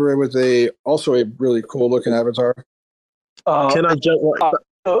 Mark Chevrolet with also a really cool looking avatar. Can I jump?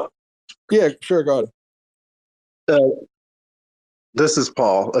 Yeah, sure, go ahead. This is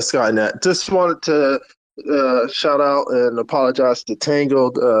Paul, a Skynet. Just wanted to shout out and apologize to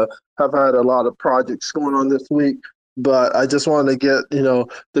Tangled. I've had a lot of projects going on this week, but I just wanted to get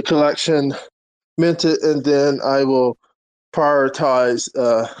the collection minted, and then I will prioritize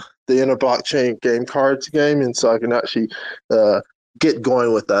the inner blockchain game cards game, and so I can actually get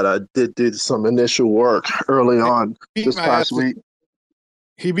going with that. I did do some initial work early on this past week.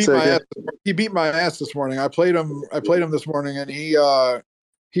 He beat my ass. He beat my ass this morning. I played him this morning, and he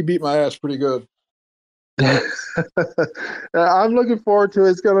beat my ass pretty good. I'm looking forward to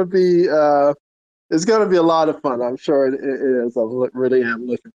it. It's gonna be a lot of fun. I'm sure it is. I really am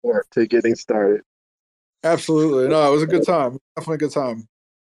looking forward to getting started. Absolutely. No, it was a good time. Definitely a good time.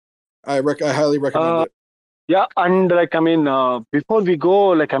 I highly recommend it. Yeah, and before we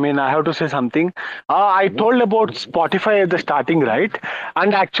go, I have to say something. I told about Spotify at the starting, right?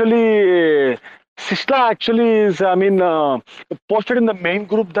 And actually, Sista actually is, posted in the main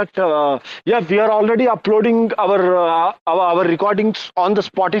group that we are already uploading our recordings on the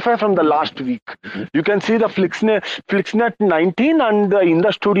Spotify from the last week. You can see the Flixnet 19 and the In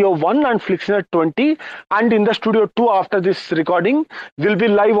the Studio 1 and Flixnet 20 and In the Studio 2 after this recording will be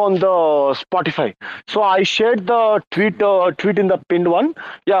live on the Spotify. So I shared the tweet in the pinned one.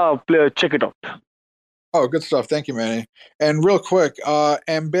 Yeah, check it out. Oh, good stuff. Thank you, Manny. And real quick,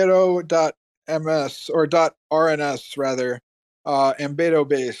 Ambedo.ms or .rns rather, Ambedo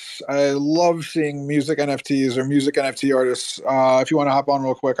Base. I love seeing music NFTs or music NFT artists. If you want to hop on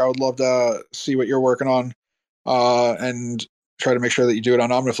real quick, I would love to see what you're working on, and try to make sure that you do it on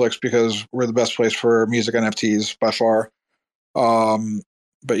OmniFlix because we're the best place for music NFTs by far.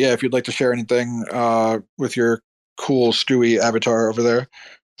 But yeah, if you'd like to share anything with your cool Stewie avatar over there,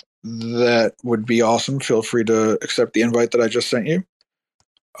 that would be awesome. Feel free to accept the invite that I just sent you.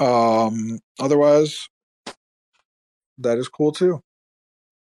 Otherwise, that is cool too.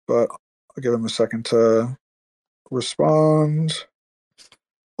 But I'll give him a second to respond.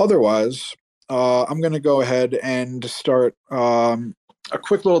 Otherwise, I'm going to go ahead and start a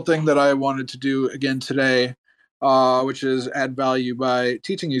quick little thing that I wanted to do again today, which is add value by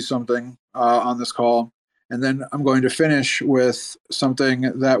teaching you something on this call. And then I'm going to finish with something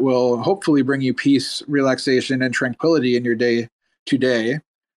that will hopefully bring you peace, relaxation, and tranquility in your day today.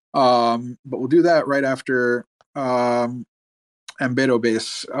 But we'll do that right after Ambedo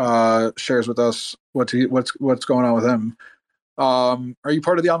Base shares with us what's going on with him. Are you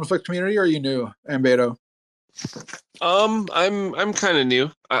part of the OmniFlix community or are you new, Ambedo? I'm kind of new.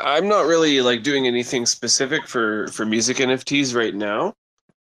 I'm not really like doing anything specific for music NFTs right now.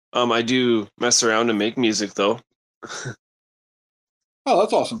 I do mess around and make music though. Oh,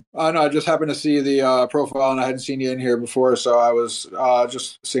 that's awesome. No, I just happened to see the profile and I hadn't seen you in here before, so I was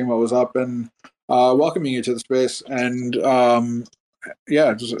just seeing what was up and welcoming you to the space. And so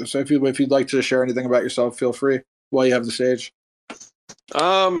if you'd like to share anything about yourself, feel free while you have the stage.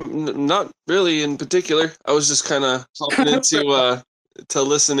 Not really in particular. I was just kind of hopping into to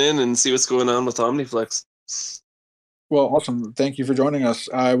listen in and see what's going on with OmniFlix. Well, awesome. Thank you for joining us.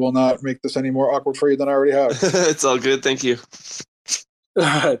 I will not make this any more awkward for you than I already have. It's all good. Thank you.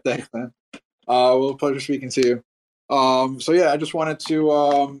 Thanks, man. Well, pleasure speaking to you. So yeah, I just wanted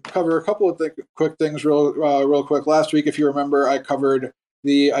to cover a couple of quick things real quick. Last week, if you remember, I covered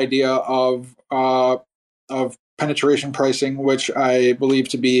the idea of penetration pricing, which I believe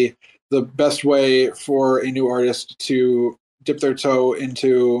to be the best way for a new artist to dip their toe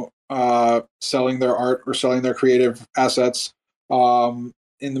into selling their art or selling their creative assets in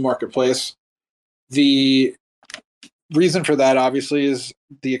the marketplace. The reason for that, obviously, is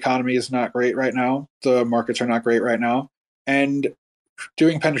the economy is not great right now. The markets are not great right now. And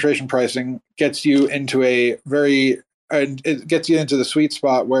doing penetration pricing gets you into it gets you into the sweet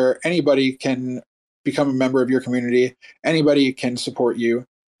spot where anybody can become a member of your community, anybody can support you,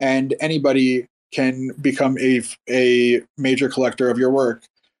 and anybody can become a major collector of your work.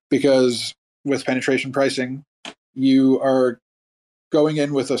 Because with penetration pricing, you are going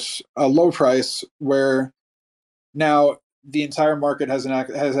in with a low price where now the entire market has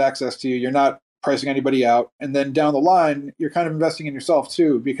access to you. You're not pricing anybody out. And then down the line, you're kind of investing in yourself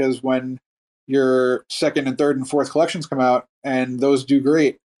too, because when your second and third and fourth collections come out and those do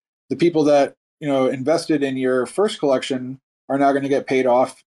great, the people that invested in your first collection are now going to get paid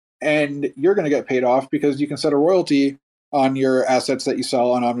off, and you're going to get paid off because you can set a royalty on your assets that you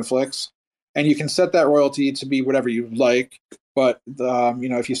sell on OmniFlix, and you can set that royalty to be whatever you like. But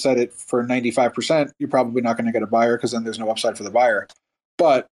if you set it for 95%, you're probably not going to get a buyer because then there's no upside for the buyer.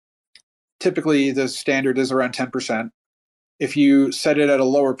 But typically, the standard is around 10%. If you set it at a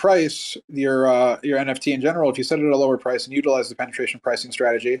lower price, your NFT in general, if you set it at a lower price and utilize the penetration pricing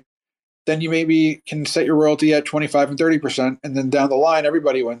strategy, then you maybe can set your royalty at 25 and 30%, and then down the line,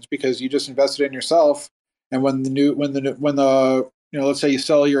 everybody wins because you just invested in yourself. And when let's say you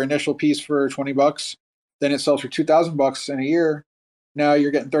sell your initial piece for $20, then it sells for $2,000 in a year. Now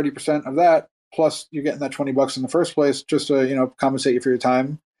you're getting 30% of that, plus you're getting that $20 in the first place just to compensate you for your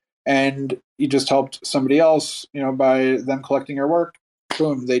time, and you just helped somebody else by them collecting your work.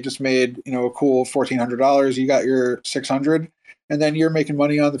 Boom, they just made a cool $1,400. You got your $600. And then you're making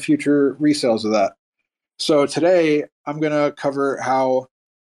money on the future resales of that. So today I'm going to cover how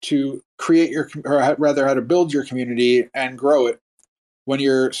to how to build your community and grow it when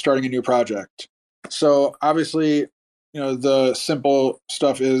you're starting a new project. So obviously, the simple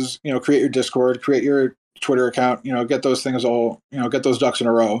stuff is, create your Discord, create your Twitter account, get those things get those ducks in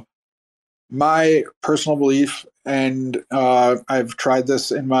a row. My personal belief, and I've tried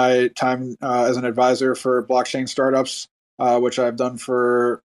this in my time as an advisor for blockchain startups, which I've done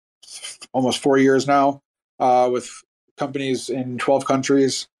for almost 4 years now, with companies in 12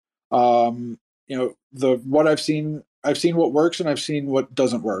 countries. What I've seen what works and I've seen what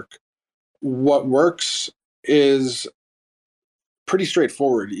doesn't work. What works is pretty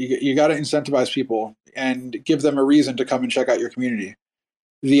straightforward. You got to incentivize people and give them a reason to come and check out your community.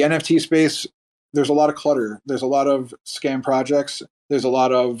 The NFT space, there's a lot of clutter. There's a lot of scam projects. There's a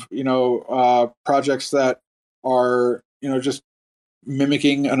lot of projects that are just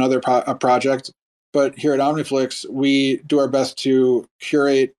mimicking another project. But here at OmniFlix, we do our best to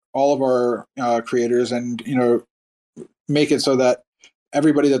curate all of our creators and make it so that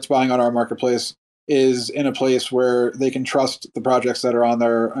everybody that's buying on our marketplace is in a place where they can trust the projects that are on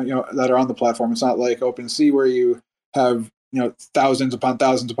there, that are on the platform. It's not like OpenSea where you have thousands upon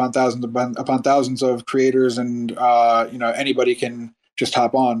thousands upon thousands upon thousands of creators, and anybody can just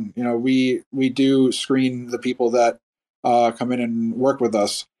hop on. We do screen the people that come in and work with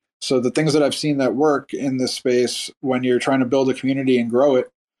us. So the things that I've seen that work in this space when you're trying to build a community and grow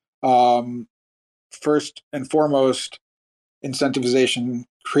it, first and foremost, incentivization,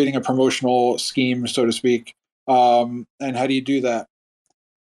 creating a promotional scheme, so to speak. And how do you do that?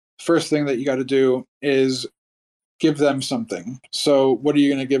 First thing that you got to do is give them something. So what are you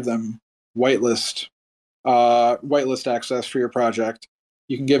going to give them? Whitelist access for your project.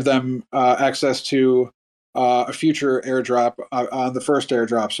 You can give them access to a future airdrop on the first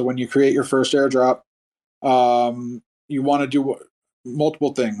airdrop. So when you create your first airdrop, you want to do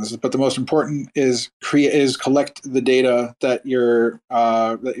multiple things, but the most important is collect the data that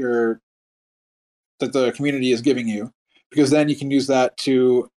that the community is giving you, because then you can use that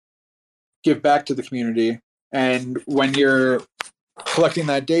to give back to the community. And when you're collecting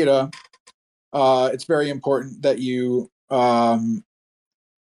that data, it's very important that you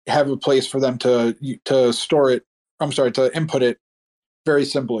have a place for them to store it. To input it very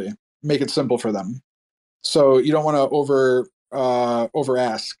simply. Make it simple for them. So you don't want to over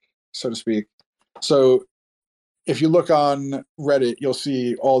ask, so to speak. So if you look on Reddit, you'll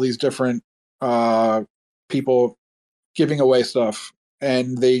see all these different people giving away stuff,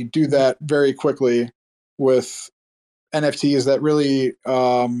 and they do that very quickly with NFTs that really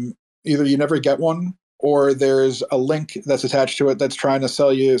either you never get one, or there's a link that's attached to it that's trying to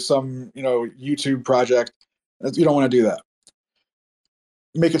sell you some YouTube project. You don't want to do that.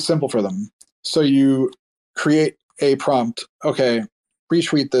 Make it simple for them. So you create a prompt. Okay,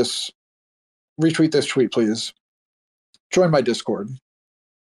 retweet this tweet, please. Join my Discord.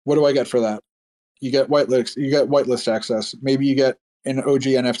 What do I get for that? You get whitelist access. Maybe you get an OG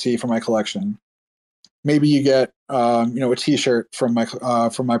NFT for my collection. Maybe you get a T-shirt from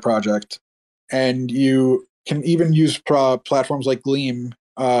my project, and you can even use platforms like Gleam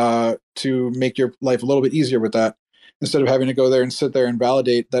to make your life a little bit easier with that. Instead of having to go there and sit there and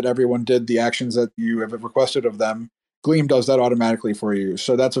validate that everyone did the actions that you have requested of them, Gleam does that automatically for you.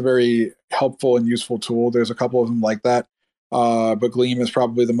 So that's a very helpful and useful tool. There's a couple of them like that, but Gleam is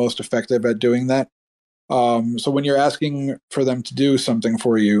probably the most effective at doing that. So when you're asking for them to do something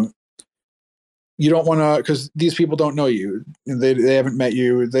for you, you don't want to, because these people don't know you. They haven't met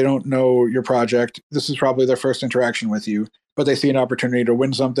you. They don't know your project. This is probably their first interaction with you, but they see an opportunity to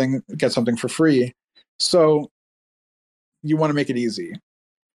win something, get something for free. So you want to make it easy.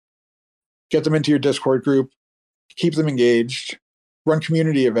 Get them into your Discord group, keep them engaged, run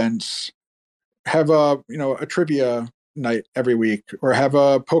community events, have a trivia night every week, or have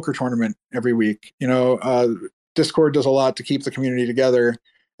a poker tournament every week. Discord does a lot to keep the community together.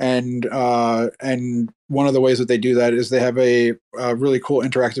 And one of the ways that they do that is they have a really cool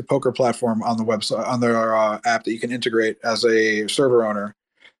interactive poker platform on the website, on their app, that you can integrate as a server owner.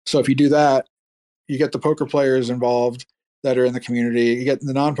 So if you do that, you get the poker players involved that are in the community. You get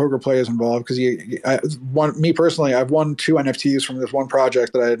the non-poker players involved, because me personally, I've won 2 NFTs from this one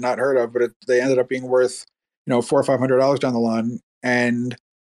project that I had not heard of, but they ended up being worth $400 or $500 down the line. And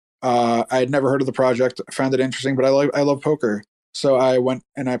I had never heard of the project. I found it interesting, but I love poker. So I went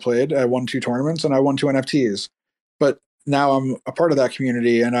and I played. I won 2 tournaments and I won 2 NFTs. But now I'm a part of that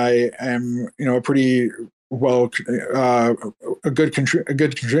community, and I am, a pretty a good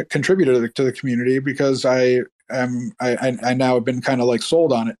contributor to the community, because I now have been kind of like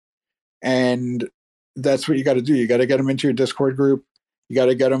sold on it. And that's what you got to do. You got to get them into your Discord group. You got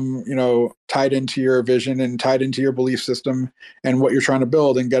to get them, tied into your vision and tied into your belief system and what you're trying to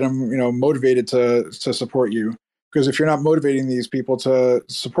build, and get them, motivated to support you. Because if you're not motivating these people to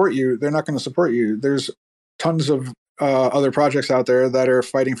support you, they're not going to support you. There's tons of other projects out there that are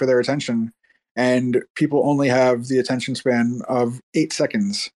fighting for their attention, and people only have the attention span of 8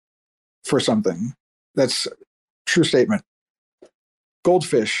 seconds for something. That's a true statement.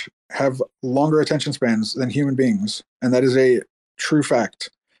 Goldfish have longer attention spans than human beings, and that is a true fact.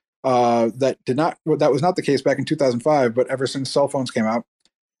 That was not the case back in 2005, but ever since cell phones came out,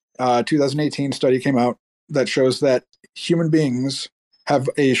 2018 study came out that shows that human beings have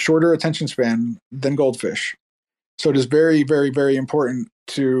a shorter attention span than goldfish. So it is very, very, very important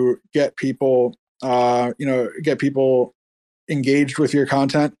to get people, get people engaged with your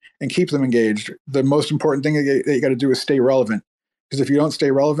content and keep them engaged. The most important thing that you got to do is stay relevant. Because if you don't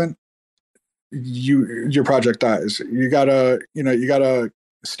stay relevant, your project dies. You gotta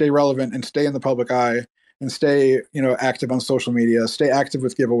stay relevant and stay in the public eye and stay, active on social media, stay active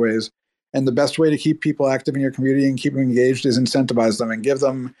with giveaways. And the best way to keep people active in your community and keep them engaged is incentivize them and give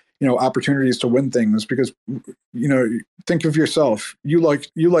them, opportunities to win things. Because, think of yourself. You like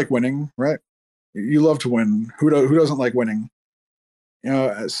winning, right? You love to win. Who doesn't like winning?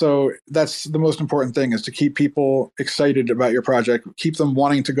 So that's the most important thing, is to keep people excited about your project, keep them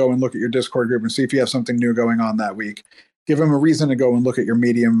wanting to go and look at your Discord group and see if you have something new going on that week. Give them a reason to go and look at your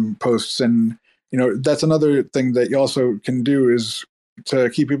Medium posts. And, that's another thing that you also can do, is to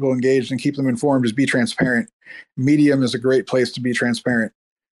keep people engaged and keep them informed, is be transparent. Medium is a great place to be transparent,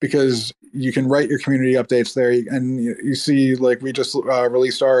 because you can write your community updates there. And you see, like, we just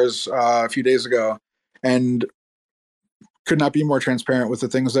released ours a few days ago, and could not be more transparent with the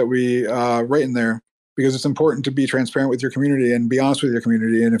things that we write in there, because it's important to be transparent with your community and be honest with your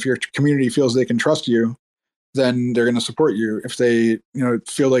community. And if your community feels they can trust you, then they're going to support you. If they,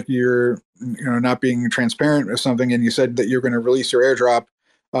 feel like you're, not being transparent with something, and you said that you're going to release your airdrop,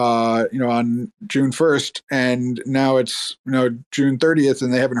 on June 1st, and now it's, June 30th,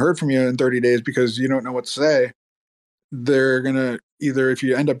 and they haven't heard from you in 30 days because you don't know what to say, they're going to either, if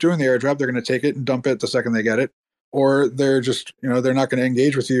you end up doing the airdrop, they're going to take it and dump it the second they get it, or they're just, they're not going to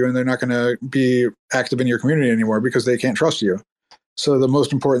engage with you, and they're not going to be active in your community anymore because they can't trust you. So the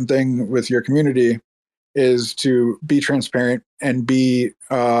most important thing with your community is to be transparent and be,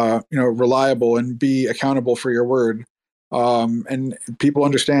 reliable and be accountable for your word. And people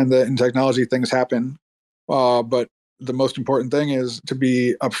understand that in technology things happen, but the most important thing is to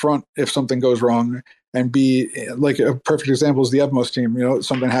be upfront if something goes wrong, and be, like, a perfect example is the Evmos team.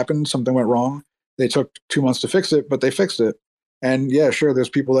 Something happened, something went wrong. They took 2 months to fix it, but they fixed it. And yeah, sure, there's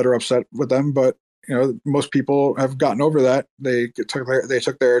people that are upset with them, but most people have gotten over that. They took their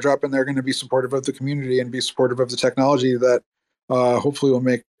airdrop, and they're going to be supportive of the community and be supportive of the technology that hopefully will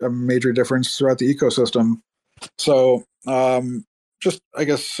make a major difference throughout the ecosystem. So just, I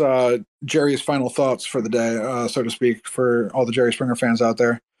guess, Jerry's final thoughts for the day, so to speak, for all the Jerry Springer fans out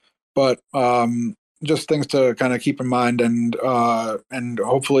there. But just things to kind of keep in mind, and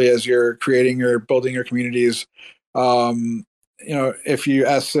hopefully as you're creating or building your communities, if you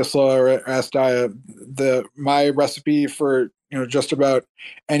ask Sisla or ask Daya, my recipe for, just about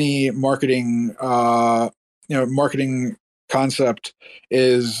any marketing, marketing concept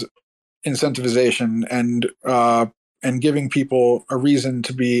is incentivization and giving people a reason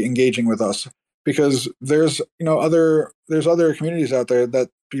to be engaging with us, because there's other communities out there that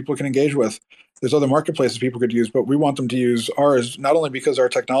people can engage with. There's other marketplaces people could use, but we want them to use ours, not only because our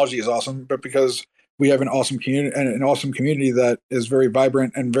technology is awesome, but because we have an awesome community that is very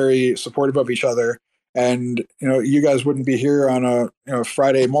vibrant and very supportive of each other. And you guys wouldn't be here on a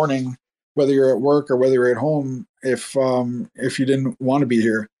Friday morning, whether you're at work or whether you're at home, if you didn't want to be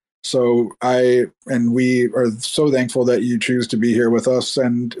here. So we are so thankful that you choose to be here with us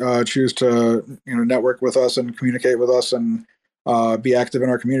and choose to network with us and communicate with us and be active in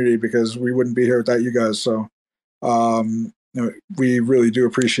our community, because we wouldn't be here without you guys. So we really do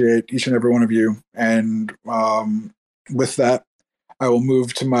appreciate each and every one of you. And with that, I will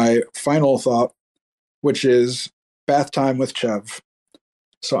move to my final thought, which is bath time with Chev.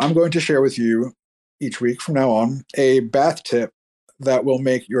 So I'm going to share with you each week from now on a bath tip that will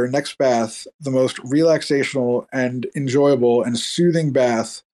make your next bath the most relaxational and enjoyable and soothing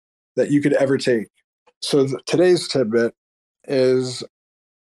bath that you could ever take. So today's tidbit is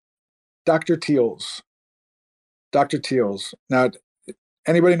Dr. Teal's. Dr. Teal's. Now,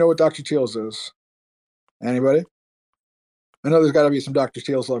 anybody know what Dr. Teal's is? Anybody? I know there's got to be some Dr.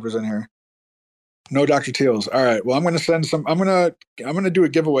 Teal's lovers in here. No Dr. Teal's. All right. Well, I'm going to send some. I'm going to do a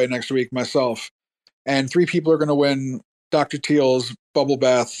giveaway next week myself, and 3 people are going to win Dr. Teal's bubble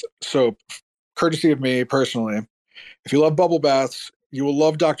bath soap, courtesy of me personally. If you love bubble baths, you will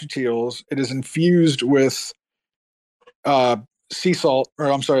love Dr. Teal's. It is infused with Epsom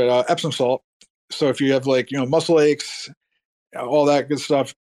salt. So if you have muscle aches, all that good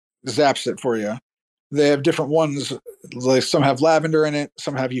stuff, zaps it for you. They have different ones. Like some have lavender in it,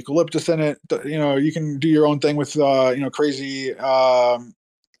 some have eucalyptus in it. You can do your own thing with crazy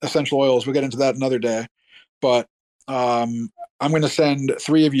essential oils. We'll get into that another day. But I'm going to send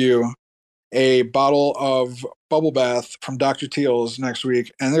 3 of you a bottle of bubble bath from Dr. Teal's next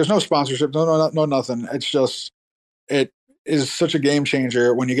week. And there's no sponsorship, no, nothing. It's just, it is such a game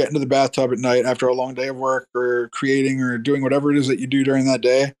changer when you get into the bathtub at night after a long day of work or creating or doing whatever it is that you do during that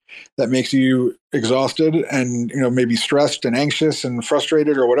day that makes you exhausted and, maybe stressed and anxious and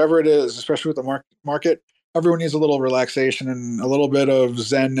frustrated or whatever it is, especially with the market. Everyone needs a little relaxation and a little bit of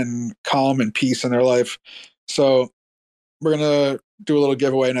zen and calm and peace in their life. So we're going to do a little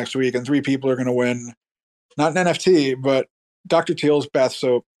giveaway next week, and 3 people are going to win, not an NFT, but Dr. Teal's bath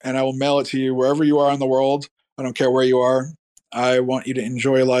soap, and I will mail it to you wherever you are in the world. I don't care where you are. I want you to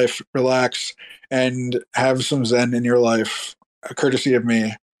enjoy life, relax, and have some zen in your life, courtesy of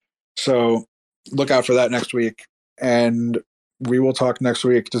me. So look out for that next week, and we will talk next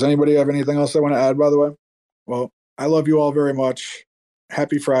week. Does anybody have anything else they want to add, by the way? Well, I love you all very much.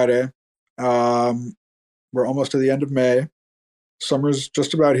 Happy Friday. We're almost to the end of May. Summer's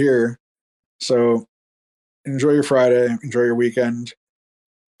just about here. So enjoy your Friday. Enjoy your weekend.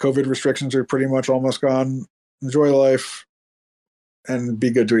 COVID restrictions are pretty much almost gone. Enjoy life and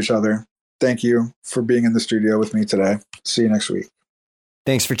be good to each other. Thank you for being in the studio with me today. See you next week.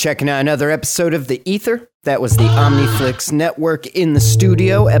 Thanks for checking out another episode of The Ether. That was the OmniFlix Network In the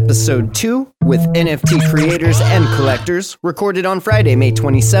Studio, Episode 2, with NFT creators and collectors, recorded on Friday, May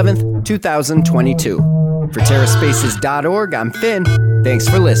 27th, 2022. For TerraSpaces.org, I'm Finn. Thanks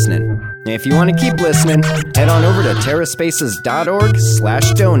for listening. And if you want to keep listening, head on over to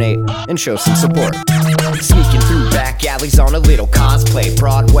TerraSpaces.org/donate and show some support. Sneaking through back alleys on a little cosplay.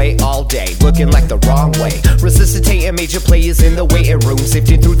 Broadway all day, looking like the wrong way. Resuscitating major players in the waiting room.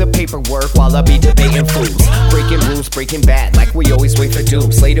 Sifting through the paperwork while I be debating fools. Breaking rules, breaking bad, like we always wait for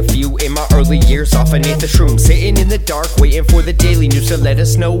doom. Slayed a few in my early years off beneath the shrooms. Sitting in the dark, waiting for the daily news to let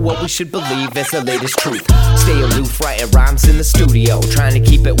us know what we should believe as the latest truth. Stay aloof, writing rhymes in the studio. Trying to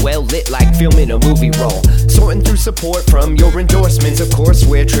keep it well lit like filming a movie roll. Sorting through support from your endorsements. Of course,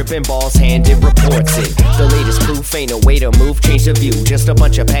 we're tripping balls, handed reports it. The latest proof ain't a way to move, change the view. Just a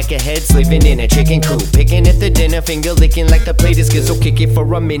bunch of peckerheads living in a chicken coop. Picking at the dinner, finger licking like the plate is good. So kick it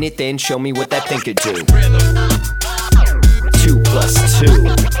for a minute, then show me what that thing could do. 2 + 2.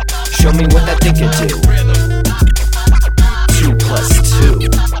 Show me what that thing could do. 2 + 2.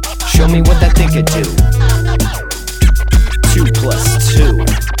 Show me what that thing could do. 2 + 2.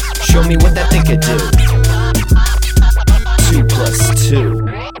 Show me what that thing could do. 2 + 2.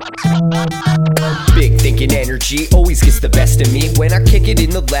 Big thinking energy always gets the best of me when I kick it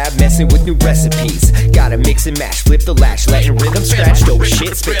in the lab, messing with new recipes. Gotta mix and match, flip the latch, letting rhythm scratch. Dope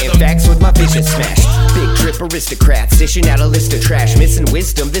shit, spitting facts with my vision smash. Big trip aristocrats, dishing out a list of trash. Missing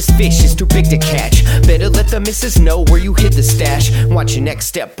wisdom, this fish is too big to catch. Better let the missus know where you hid the stash. Watch your next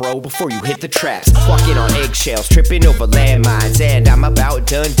step, bro, before you hit the traps. Walking on eggshells, tripping over landmines. And I'm about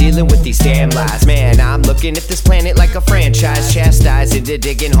done dealing with these damn lies. Man, I'm looking at this planet like a franchise. Chastised into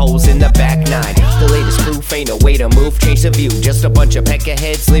digging holes in the back 9. The latest proof ain't a way to move, change the view. Just a bunch of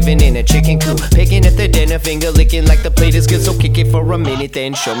peckerheads living in a chicken coop. Picking at the dinner, finger licking like the plate is good. So kick it for a minute,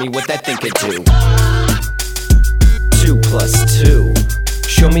 then show me what that thing could do. 2 + 2.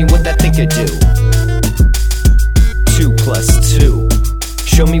 Show me what that thing could do. 2 + 2.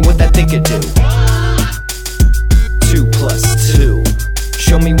 Show me what that thing could do. 2 + 2.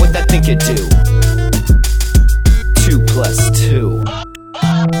 Show me what that thing could do. 2 + 2.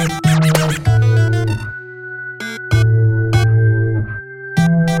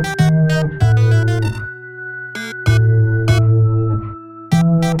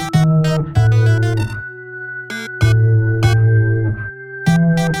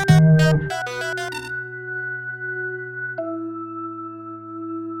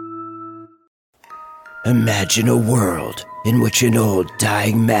 Imagine a world in which an old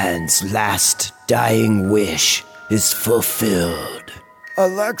dying man's last dying wish is fulfilled.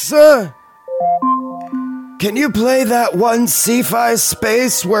 Alexa, can you play that one sci-fi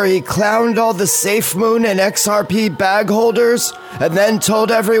space where he clowned all the Safe Moon and XRP bag holders and then told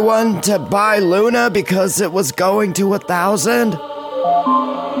everyone to buy Luna because it was going to 1,000?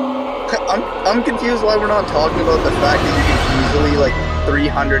 I'm confused why we're not talking about the fact that you can easily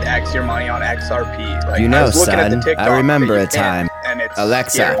 300x your money on XRP. Son, I remember a time. And it's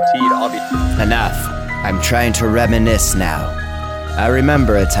Alexa, guaranteed, obviously. Enough. I'm trying to reminisce now. I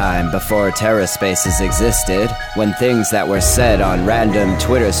remember a time before TerraSpaces existed, when things that were said on random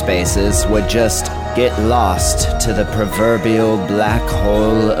Twitter spaces would just get lost to the proverbial black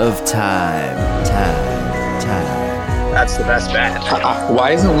hole of time. That's the best bet.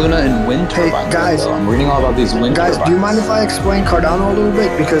 Why isn't Luna in wind turbines? Guys, I'm reading all about these wind turbines. Guys, do you mind if I explain Cardano a little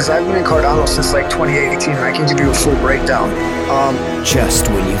bit? Because I've been in Cardano since like 2018, and I can give you a full breakdown. Just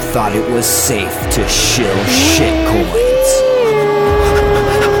when you thought it was safe to shill shitcoins.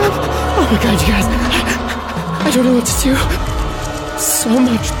 Oh my god, you guys. I don't know what to do. So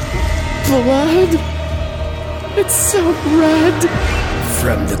much blood. It's so red.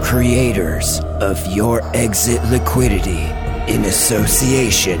 From the creators of Your Exit Liquidity, in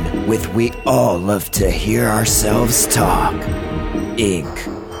association with We All Love to Hear Ourselves Talk, Inc.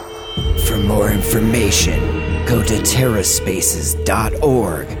 For more information, go to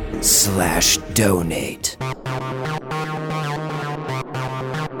terraspaces.org/donate.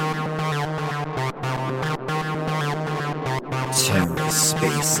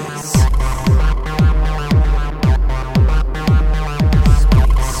 TerraSpaces.